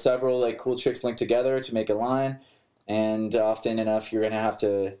trick or several like cool tricks linked together to make a line, and often enough you're gonna have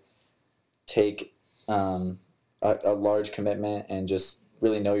to take a large commitment and just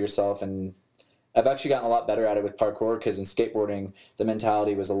really know yourself. And I've actually gotten a lot better at it with parkour because in skateboarding the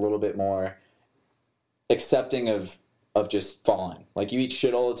mentality was a little bit more accepting of just falling. Like you eat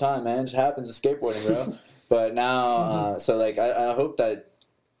shit all the time, man. It just happens in skateboarding, bro. But now, so like I hope that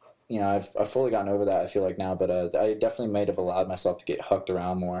I've fully gotten over that. I feel like now, but I definitely might have allowed myself to get hucked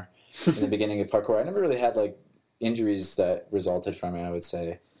around more in the beginning of parkour. I never really had like injuries that resulted from it, I would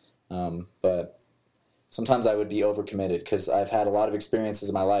say. But sometimes I would be overcommitted because I've had a lot of experiences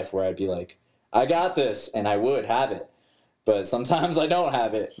in my life where I'd be like, I got this, and I would have it. But sometimes I don't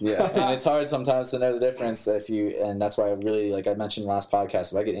have it. Yeah. And it's hard sometimes to know the difference and that's why I really, like I mentioned in the last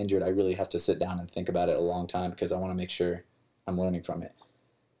podcast, if I get injured, I really have to sit down and think about it a long time because I want to make sure I'm learning from it.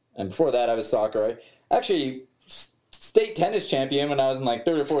 And before that, I was soccer. I actually state tennis champion when I was in like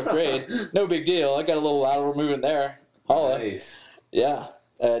 3rd or 4th grade. No big deal. I got a little lateral movement there. Holla. Nice. Yeah.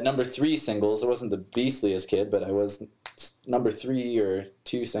 Number 3 singles. I wasn't the beastliest kid, but I was number 3 or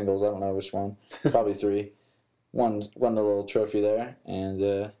 2 singles. I don't know which one. Probably 3. Won a little trophy there.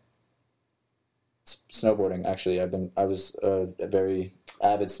 And snowboarding, actually. I was a very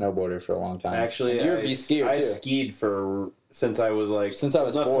avid snowboarder for a long time. Actually, and you're a beast skier, I too. skied since I was Since 4.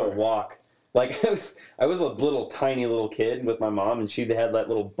 to walk. Like I was a little tiny little kid with my mom, and she had that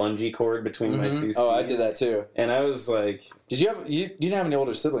little bungee cord between my 2 skis. Oh, I did that too. And I was like, you didn't have any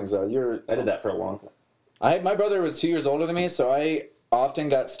older siblings though? I did that for a long time. My brother was 2 years older than me, so I often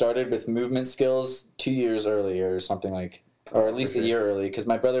got started with movement skills 2 years earlier or something like, or at least a year early, because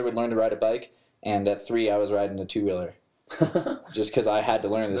my brother would learn to ride a bike, and at 3 I was riding a 2-wheeler, just because I had to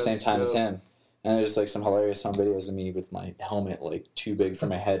learn at the same time as him. And there's like some hilarious home videos of me with my helmet like too big for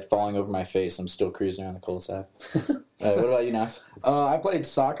my head, falling over my face. I'm still cruising around the cul-de-sac. What about you, Knox? I played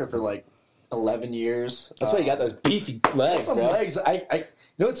soccer for like 11 years. That's why you got those beefy legs, some bro. legs. You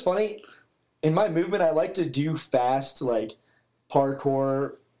know what's funny? In my movement, I like to do fast, like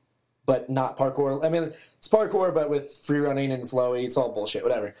parkour, but not parkour. I mean, it's parkour, but with free running and flowy. It's all bullshit,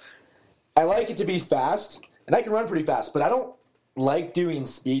 whatever. I like it to be fast, and I can run pretty fast, but I don't like doing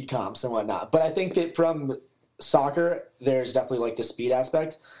speed comps and whatnot. But I think that from soccer, there's definitely like the speed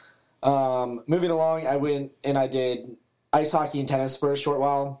aspect. Moving along, I went and I did ice hockey and tennis for a short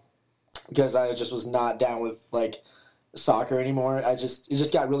while because I just was not down with like soccer anymore. It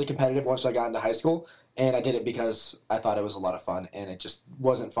just got really competitive once I got into high school, and I did it because I thought it was a lot of fun, and it just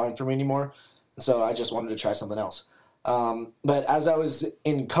wasn't fun for me anymore. So I just wanted to try something else. But as I was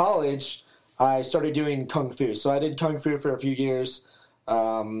in college, I started doing Kung Fu. So I did Kung Fu for a few years.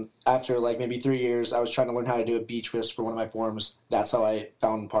 After like maybe 3 years, I was trying to learn how to do a beach twist for one of my forms. That's how I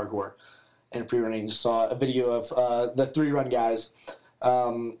found parkour and free running. Just saw a video of the 3 run guys.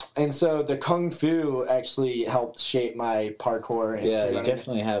 And so the Kung Fu actually helped shape my parkour. And Yeah, free you running.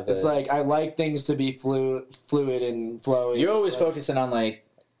 definitely have It's like I like things to be fluid and flowy. You're always like, focusing on like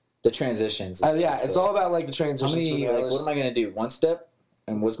the transitions. yeah, it's all about like the How transitions. many, for me. like, what am I going to do? One step?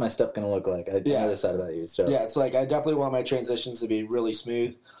 And what's my step going to look like? I noticed that about you. So Yeah, it's like I definitely want my transitions to be really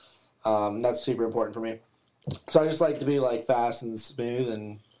smooth. That's super important for me. So I just like to be like fast and smooth,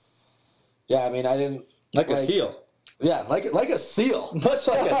 and yeah, I mean I didn't like a seal. Yeah, like a seal. Much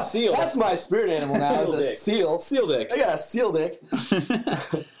like a seal. That's my spirit animal now. Is a dick. seal. Seal dick. I got a seal dick.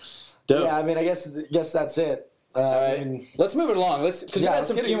 Dope. Yeah, I mean I guess that's it. All right, I mean, let's move it along. Let's we got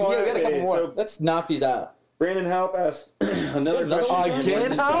some few more. we got a couple Okay, more. so- Let's knock these out. Brandon Halp asked another Another question. one?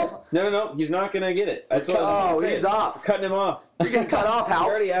 Again, Hal? No, he's not gonna get it. That's what I was Oh, gonna say. he's off. Cutting him off. You're getting cut off, He Hal.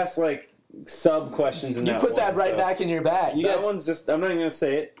 already asked like sub questions in You that put one, that right so- back in your bag. You that one's just. I'm not even gonna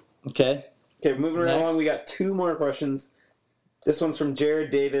say it. Okay. Okay, moving right Next. along. We got 2 more questions. This one's from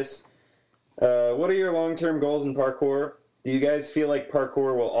Jared Davis. What are your long-term goals in parkour? Do you guys feel like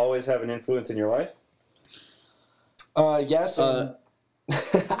parkour will always have an influence in your life? Yes.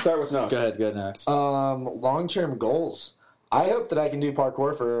 Start with Knox. Go ahead, Knox. Long-term goals. I hope that I can do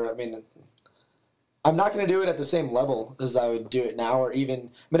parkour for, I mean, I'm not going to do it at the same level as I would do it now, or even,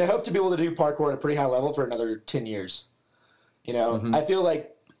 I mean, I hope to be able to do parkour at a pretty high level for another 10 years. You know, I feel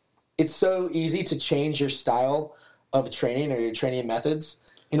like it's so easy to change your style of training or your training methods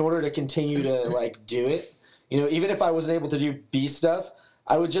in order to continue to, like, do it. You know, even if I wasn't able to do B stuff,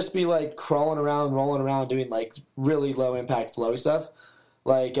 I would just be, like, crawling around, rolling around, doing, like, really low-impact flowy stuff.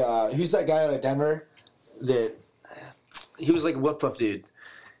 Like, who's that guy out of Denver that he was like a woof puff dude?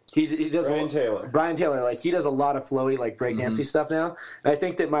 He does Brian Taylor. Like, he does a lot of flowy, like, breakdancey stuff now. And I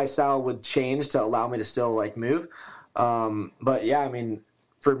think that my style would change to allow me to still, like, move. But, yeah, I mean,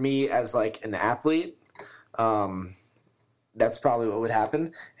 for me as, like, an athlete, that's probably what would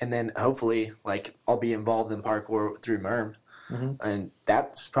happen. And then, hopefully, like, I'll be involved in parkour through MERM. And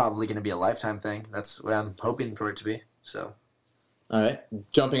that's probably going to be a lifetime thing. That's what I'm hoping for it to be. So... All right.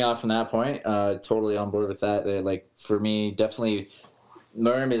 Jumping off from that point, totally on board with that. Like, for me, definitely,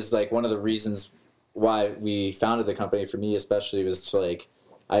 MERM is, like, one of the reasons why we founded the company, for me especially, was to, like,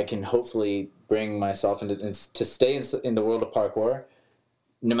 I can hopefully bring myself into to stay in the world of parkour,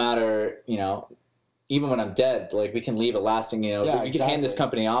 no matter, you know, even when I'm dead, like we can leave a lasting, we can hand this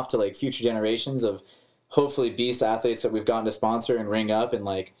company off to like future generations of hopefully beast athletes that we've gotten to sponsor and ring up. And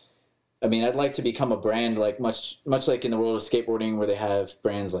like, I mean, I'd like to become a brand like much like in the world of skateboarding where they have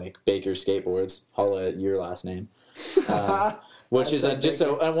brands like Baker Skateboards, holla your last name, which is just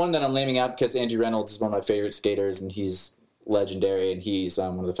one that I'm naming out because Andrew Reynolds is one of my favorite skaters and he's legendary and he's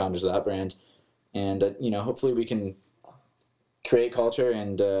one of the founders of that brand. And, hopefully we can create culture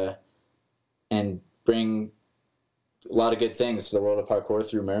and bring a lot of good things to the world of parkour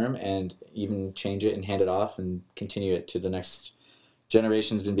through MERM and even change it and hand it off and continue it to the next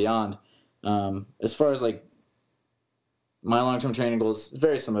generations and beyond. As far as like my long-term training goals,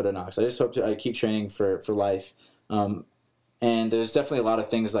 very similar to Knox. I just hope I keep training for life. And there's definitely a lot of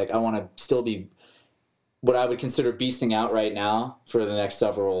things like I want to still be what I would consider beasting out right now for the next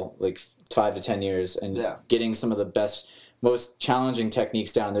several, like 5 to 10 years and getting some of the best, most challenging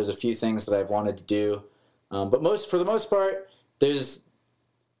techniques down. There's a few things that I've wanted to do. But for the most part, there's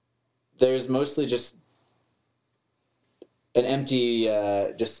mostly just an empty,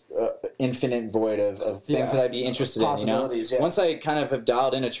 infinite void of things that I'd be interested in. Yeah. Once I kind of have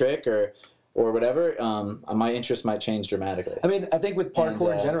dialed in a trick or whatever, my interest might change dramatically. I mean, I think with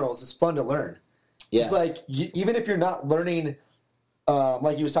parkour in general, it's fun to learn. Yeah. It's like even if you're not learning,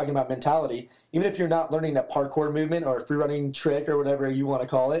 like he was talking about mentality, even if you're not learning that parkour movement or free running trick or whatever you want to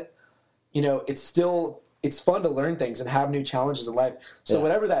call it, it's fun to learn things and have new challenges in life. So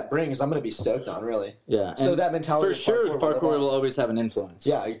whatever that brings, I'm going to be stoked on, really. Yeah. So that mentality for sure, parkour will always have an influence.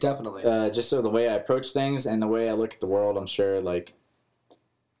 Yeah, definitely. Just so the way I approach things and the way I look at the world, I'm sure like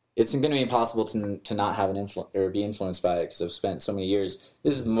it's going to be impossible to not have an influence or be influenced by it because I've spent so many years.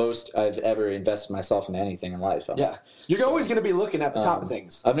 This is the most I've ever invested myself in anything in life. You're always going to be looking at the top of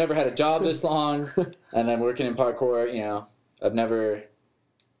things. I've never had a job this long, and I'm working in parkour. I've never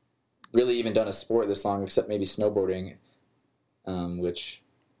really even done a sport this long except maybe snowboarding, which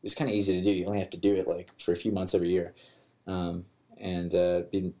is kind of easy to do. You only have to do it like for a few months every year, and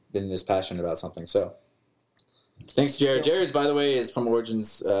been this passionate about something. So thanks, Jared. Jared's, by the way, is from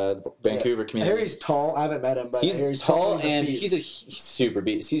Origins, Vancouver community. Harry's tall. I haven't met him, but he's tall and he's a super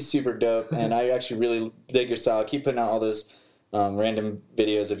beast. He's super dope, and I actually really dig your style. Keep putting out all those random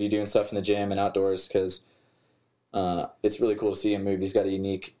videos of you doing stuff in the gym and outdoors because it's really cool to see him move. He's got a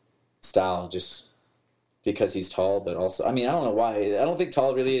unique style just because he's tall, but also, I mean, I don't know why. I don't think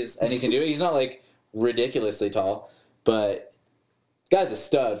tall really is anything to do. He's not like ridiculously tall, but the guy's a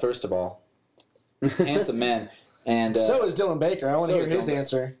stud, first of all. Handsome man. And so is Dylan Baker. I want to hear his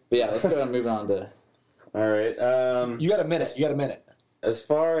answer. But yeah, let's go and move on to. All right. You got a minute. As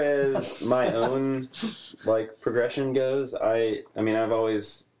far as my own like progression goes, I mean, I've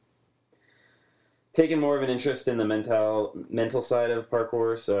always taken more of an interest in the mental side of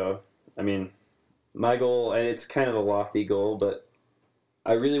parkour. So, I mean, my goal, and it's kind of a lofty goal, but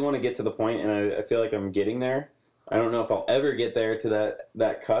I really want to get to the point, and I feel like I'm getting there. I don't know if I'll ever get there to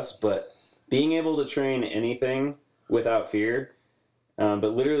that cusp, but being able to train anything without fear,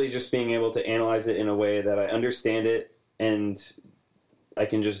 but literally just being able to analyze it in a way that I understand it and I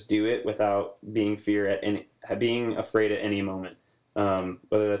can just do it without being being afraid at any moment,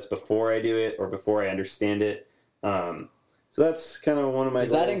 whether that's before I do it or before I understand it. So that's kind of one of my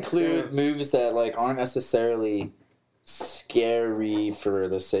goals. Does that include moves that like aren't necessarily scary for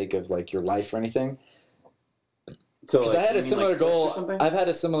the sake of like your life or anything? Because I had a similar goal. I've had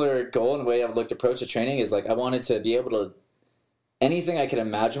a similar goal, and the way I've looked to approach a training is like I wanted to be able to anything I could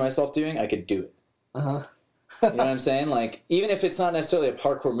imagine myself doing, I could do it. You know what I'm saying? Like even if it's not necessarily a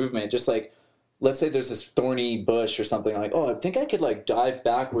parkour movement, just like let's say there's this thorny bush or something, like I think I could like dive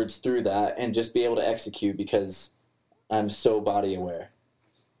backwards through that and just be able to execute because I'm so body aware.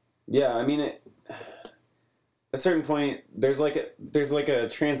 Yeah, I mean, at a certain point, there's like a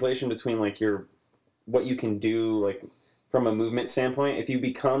translation between like what you can do like from a movement standpoint. If you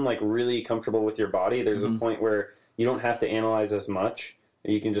become like really comfortable with your body, there's a point where you don't have to analyze as much.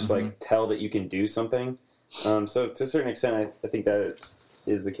 You can just like tell that you can do something. So to a certain extent, I think that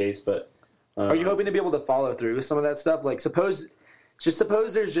is the case. But are you hoping to be able to follow through with some of that stuff? Like suppose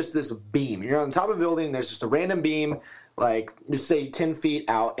there's just this beam. You're on the top of a building. There's just a random beam, like just say 10 feet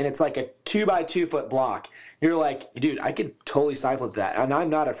out, and it's like a 2 by 2 foot block. You're like, dude, I could totally side flip that, and I'm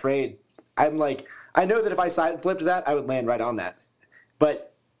not afraid. I'm like, I know that if I side flipped that, I would land right on that.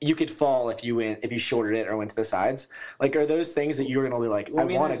 But you could fall if you shorted it or went to the sides. Like, are those things that you're gonna be like, I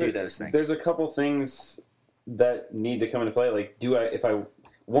want to do those things? There's a couple things that need to come into play. Like, do I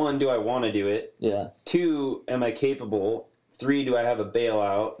want to do it? Yeah. 2, am I capable? 3, do I have a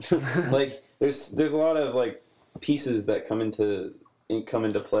bailout? Like, there's a lot of like pieces that come into come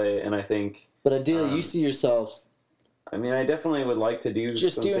into play, and I think. But ideally, you see yourself. I mean, I definitely would like to do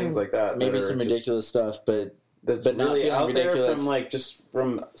just some doing things like that. Maybe some ridiculous stuff, but that's not really feeling out ridiculous. there from like just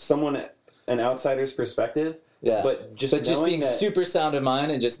from an outsider's perspective. Yeah, but just being that, super sound of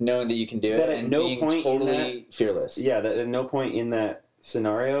mind and just knowing that you can do it, and being totally fearless. Yeah, that at no point in that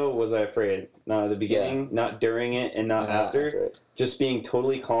scenario was I afraid. Not at the beginning, not during it, and not after. Just being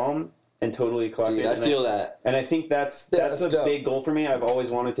totally calm and totally collected. Dude, I feel that, and I think that's a dope. Big goal for me. I've always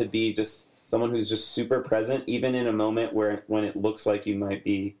wanted to be just someone who's just super present, even in a moment when it looks like you might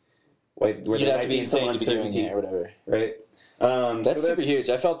be, where you'd have to be insane, you'd be doing it or whatever. Right. That's super huge.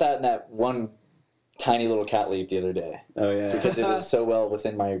 I felt that in that one tiny little cat leap the other day. Oh yeah, because it was so well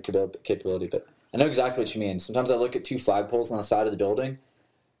within my capability. But I know exactly what you mean. Sometimes I look at 2 flagpoles on the side of the building,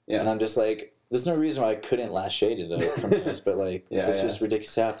 and I'm just like, there's no reason why I couldn't last shaded from this, but like it's just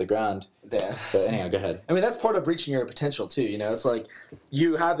ridiculous to have the ground. Yeah. But anyhow, go ahead. I mean, that's part of reaching your potential too. You know, it's like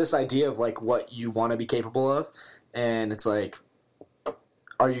you have this idea of like what you want to be capable of, and it's like,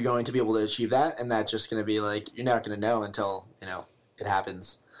 are you going to be able to achieve that? And that's just going to be like, you're not going to know until it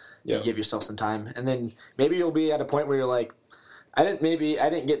happens. You give yourself some time, and then maybe you'll be at a point where you're like, I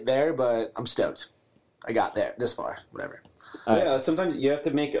didn't get there, but I'm stoked. I got there this far, whatever. Sometimes you have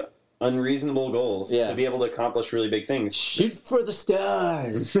to make unreasonable goals to be able to accomplish really big things. Shoot for the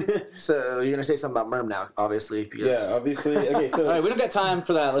stars. So you're gonna say something about Merm now, obviously. Obviously. Okay, so all right, we don't got time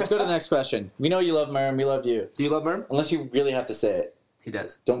for that. Let's go to the next question. We know you love Merm. We love you. Do you love Merm? Unless you really have to say it. He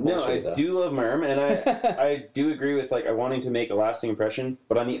does. Don't bullshit. No, I though. do love Merm, and I do agree with like wanting to make a lasting impression.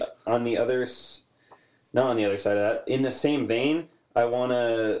 But on the other, not on the other side of that, in the same vein, I want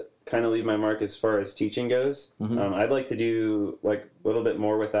to kind of leave my mark as far as teaching goes. Mm-hmm. I'd like to do like a little bit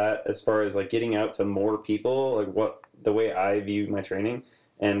more with that as far as like getting out to more people, like the way I view my training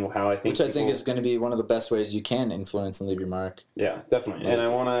and how I think. Which I think is going to be one of the best ways you can influence and leave your mark. Yeah, definitely. And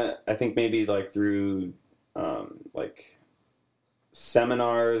I think maybe like through like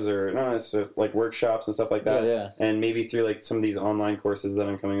seminars or like workshops and stuff like that, and maybe through like some of these online courses that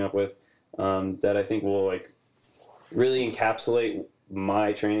I'm coming up with, that I think will like really encapsulate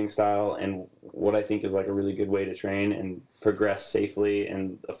my training style and what I think is like a really good way to train and progress safely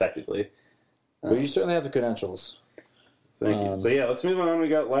and effectively. Well, you certainly have the credentials. Thank you. So yeah, let's move on. We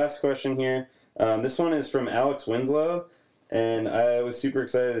got last question here. This one is from Alex Winslow, and I was super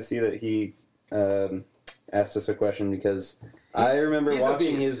excited to see that he asked us a question because I remember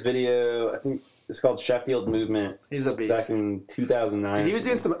watching his video. I think it's called Sheffield Movement. He's a beast. Back in 2009. Dude, he was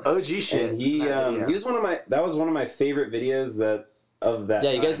doing some OG shit. And he was that was one of my favorite videos of that.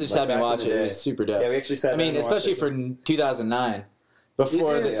 Yeah, you guys just had me watch it. It was super dope. Yeah, we actually sat. I mean, especially for 2009,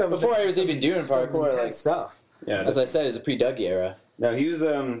 before I was even doing parkour, like stuff. Yeah, as I said, it's a pre-Dougie era. No, he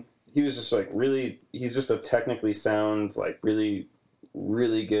was just like really. He's just a technically sound, like really,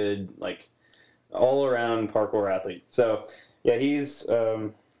 really good, like all around parkour athlete. So yeah, he's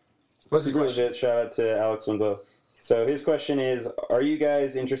What's his question? Legit. Shout out to Alex Winslow. So his question is: are you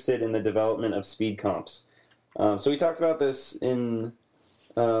guys interested in the development of speed comps? So we talked about this in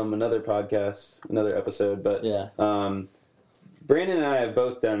another podcast, another episode, but Brandon and I have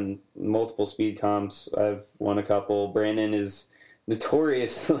both done multiple speed comps. I've won a couple. Brandon is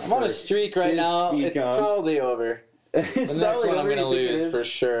notorious. I'm on a streak right now. It's probably over. The next one I'm going to lose for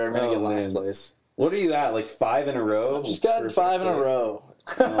sure. I'm going to get last place. What are you at? Like 5 in a row? I've just gotten 5 in a row.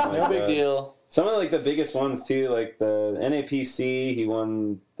 No big deal. Some of like the biggest ones too, like the NAPC. He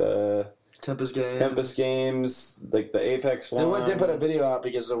won the Tempest Games, like the Apex one. They didn't put a video out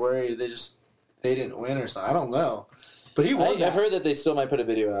because they're worried they didn't win or something. I don't know. But he won. I've heard that they still might put a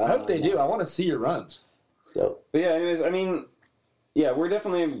video out. I hope they do. I want to see your runs. Dope. But yeah, anyways, I mean, yeah, we're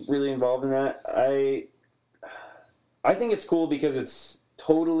definitely really involved in that. I think it's cool because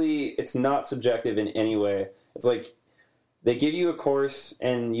it's not subjective in any way. It's like they give you a course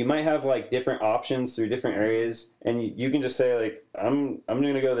and you might have like different options through different areas, and you can just say like, I'm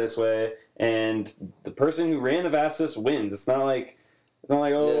going to go this way, and the person who ran the fastest wins. It's not like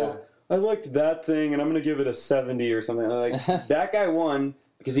I liked that thing and I'm going to give it a 70 or something. Like that guy won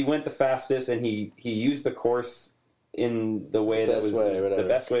because he went the fastest and he used the course in the way that was the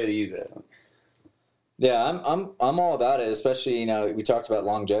best way to use it. Yeah, I'm all about it, especially we talked about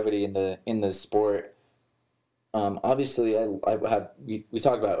longevity in the sport. Obviously, we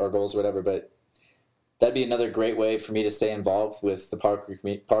talked about our goals or whatever, but that'd be another great way for me to stay involved with the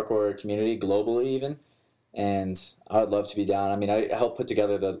parkour community globally, even. And I would love to be down. I mean, I helped put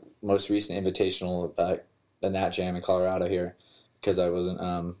together the most recent invitational at the Nat Jam in Colorado here because I wasn't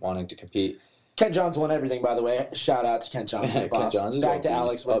wanting to compete. Kent Johns won everything, by the way. Shout out to Kent Johns. Kent Johns is back to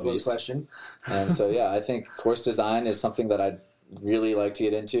Alex Winslow's question. And so, yeah, I think course design is something that I'd really like to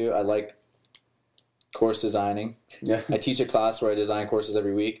get into. I like course designing. Yeah. I teach a class where I design courses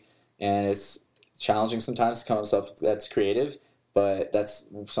every week, and it's challenging sometimes to come up with stuff that's creative, but that's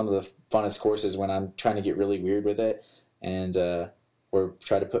some of the funnest courses when I'm trying to get really weird with it, and or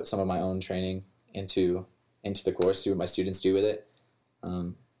try to put some of my own training into the course, see what my students do with it.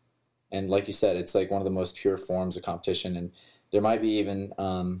 And like you said, it's like one of the most pure forms of competition, and there might be even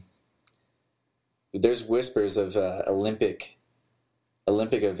there's whispers of Olympic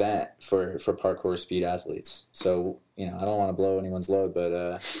event for parkour speed athletes. So I don't want to blow anyone's load,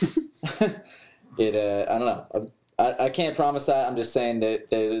 but I don't know. I can't promise that. I'm just saying that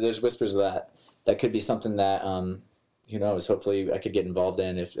there's whispers of that could be something that who knows. Hopefully, I could get involved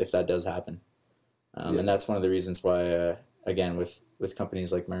in if that does happen. And that's one of the reasons why again with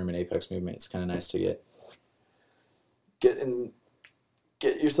companies like Merriman Apex Movement, it's kind of nice to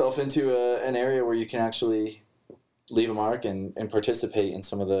get yourself into an area where you can actually leave a mark and participate in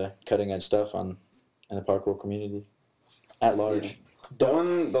some of the cutting edge stuff in the parkour community at large.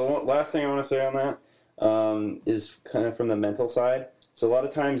 The last thing I want to say on that is kind of from the mental side. So a lot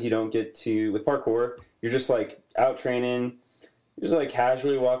of times you don't get to, with parkour, you're just like out training, you're just like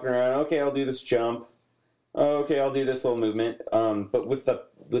casually walking around. Okay, I'll do this jump. Oh, okay, I'll do this little movement. But with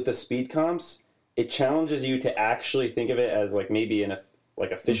the speed comps, it challenges you to actually think of it as like maybe an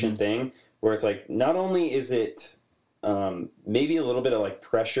efficient thing, where it's like not only is it maybe a little bit of like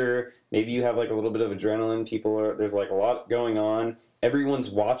pressure, maybe you have like a little bit of adrenaline, there's like a lot going on, everyone's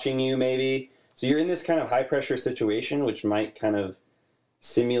watching you maybe, so you're in this kind of high pressure situation which might kind of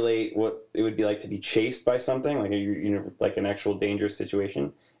simulate what it would be like to be chased by something like like an actual dangerous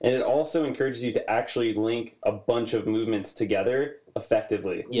situation, and it also encourages you to actually link a bunch of movements together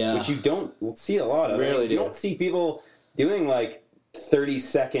effectively, which you don't see a lot of. Really you don't see people doing like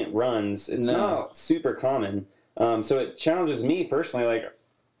 30-second runs. It's not super common. So it challenges me personally, like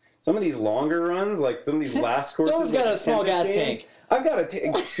some of these longer runs, like some of these last courses. Dylan's got a small gas tank. I've got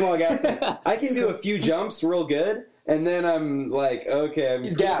a small gas tank. I can do a few jumps real good, and then I'm like, okay, I'm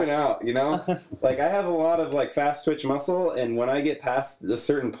creeping out, Like I have a lot of like fast twitch muscle, and when I get past a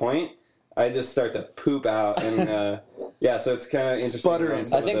certain point, I just start to poop out, and so it's kind of interesting. Sputtering.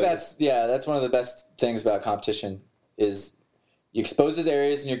 I think that's one of the best things about competition is you expose those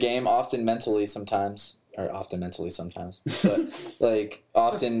areas in your game often mentally sometimes, but like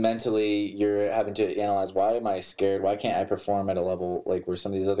often mentally you're having to analyze, why am I scared? Why can't I perform at a level like where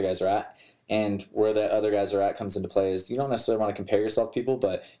some of these other guys are at? And where the other guys are at comes into play is you don't necessarily want to compare yourself to people,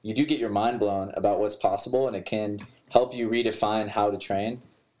 but you do get your mind blown about what's possible, and it can help you redefine how to train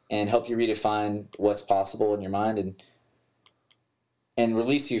and help you redefine what's possible in your mind and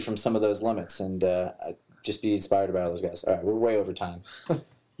release you from some of those limits, and just be inspired by all those guys. All right, we're way over time.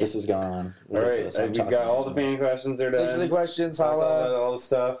 This is going on. All right, we've got all the fan questions there done. Thanks for the questions, Hala. All the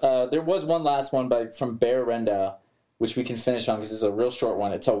stuff. There was one last one from Bear Rendow, which we can finish on because it's a real short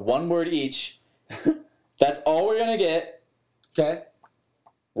one. It's a one word each. That's all we're going to get. Okay.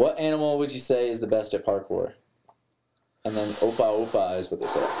 What animal would you say is the best at parkour? And then Opa Opa is what they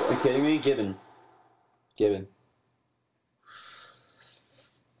say. Are you kidding me? Gibbon.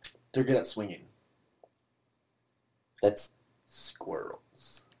 They're good at swinging. That's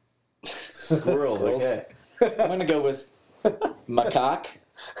squirrels. Squirrels, okay. I'm going to go with macaque.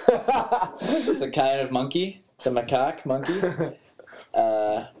 It's a kind of monkey. The macaque monkey.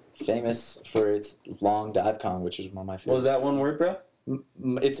 Famous for its long dive con, which is one of my favorites. What was that one word, bro?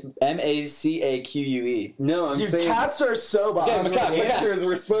 It's MACAQUE. No, I'm saying... Dude, cats are so boss. Okay, The answers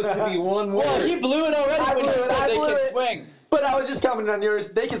were supposed to be one word. Well, he blew it already when he said they can swing. But I was just commenting on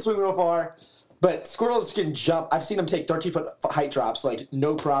yours. They can swing real far. But squirrels can jump. I've seen them take 13-foot height drops, like,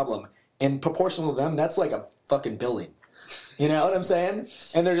 no problem. And proportional to them, that's like a fucking building. You know what I'm saying?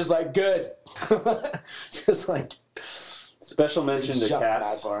 And they're just like, good. Just like... Special mention to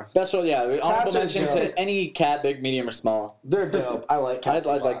cats. Special, honorable mention to any cat, big, medium, or small. They're dope. I like cats.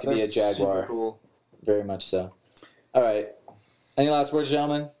 I'd like to be a jaguar. Super cool. Very much so. All right. Any last words,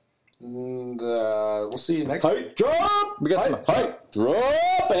 gentlemen? We'll see you next week. Drop! We got some hype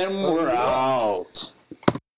drop, and we're out.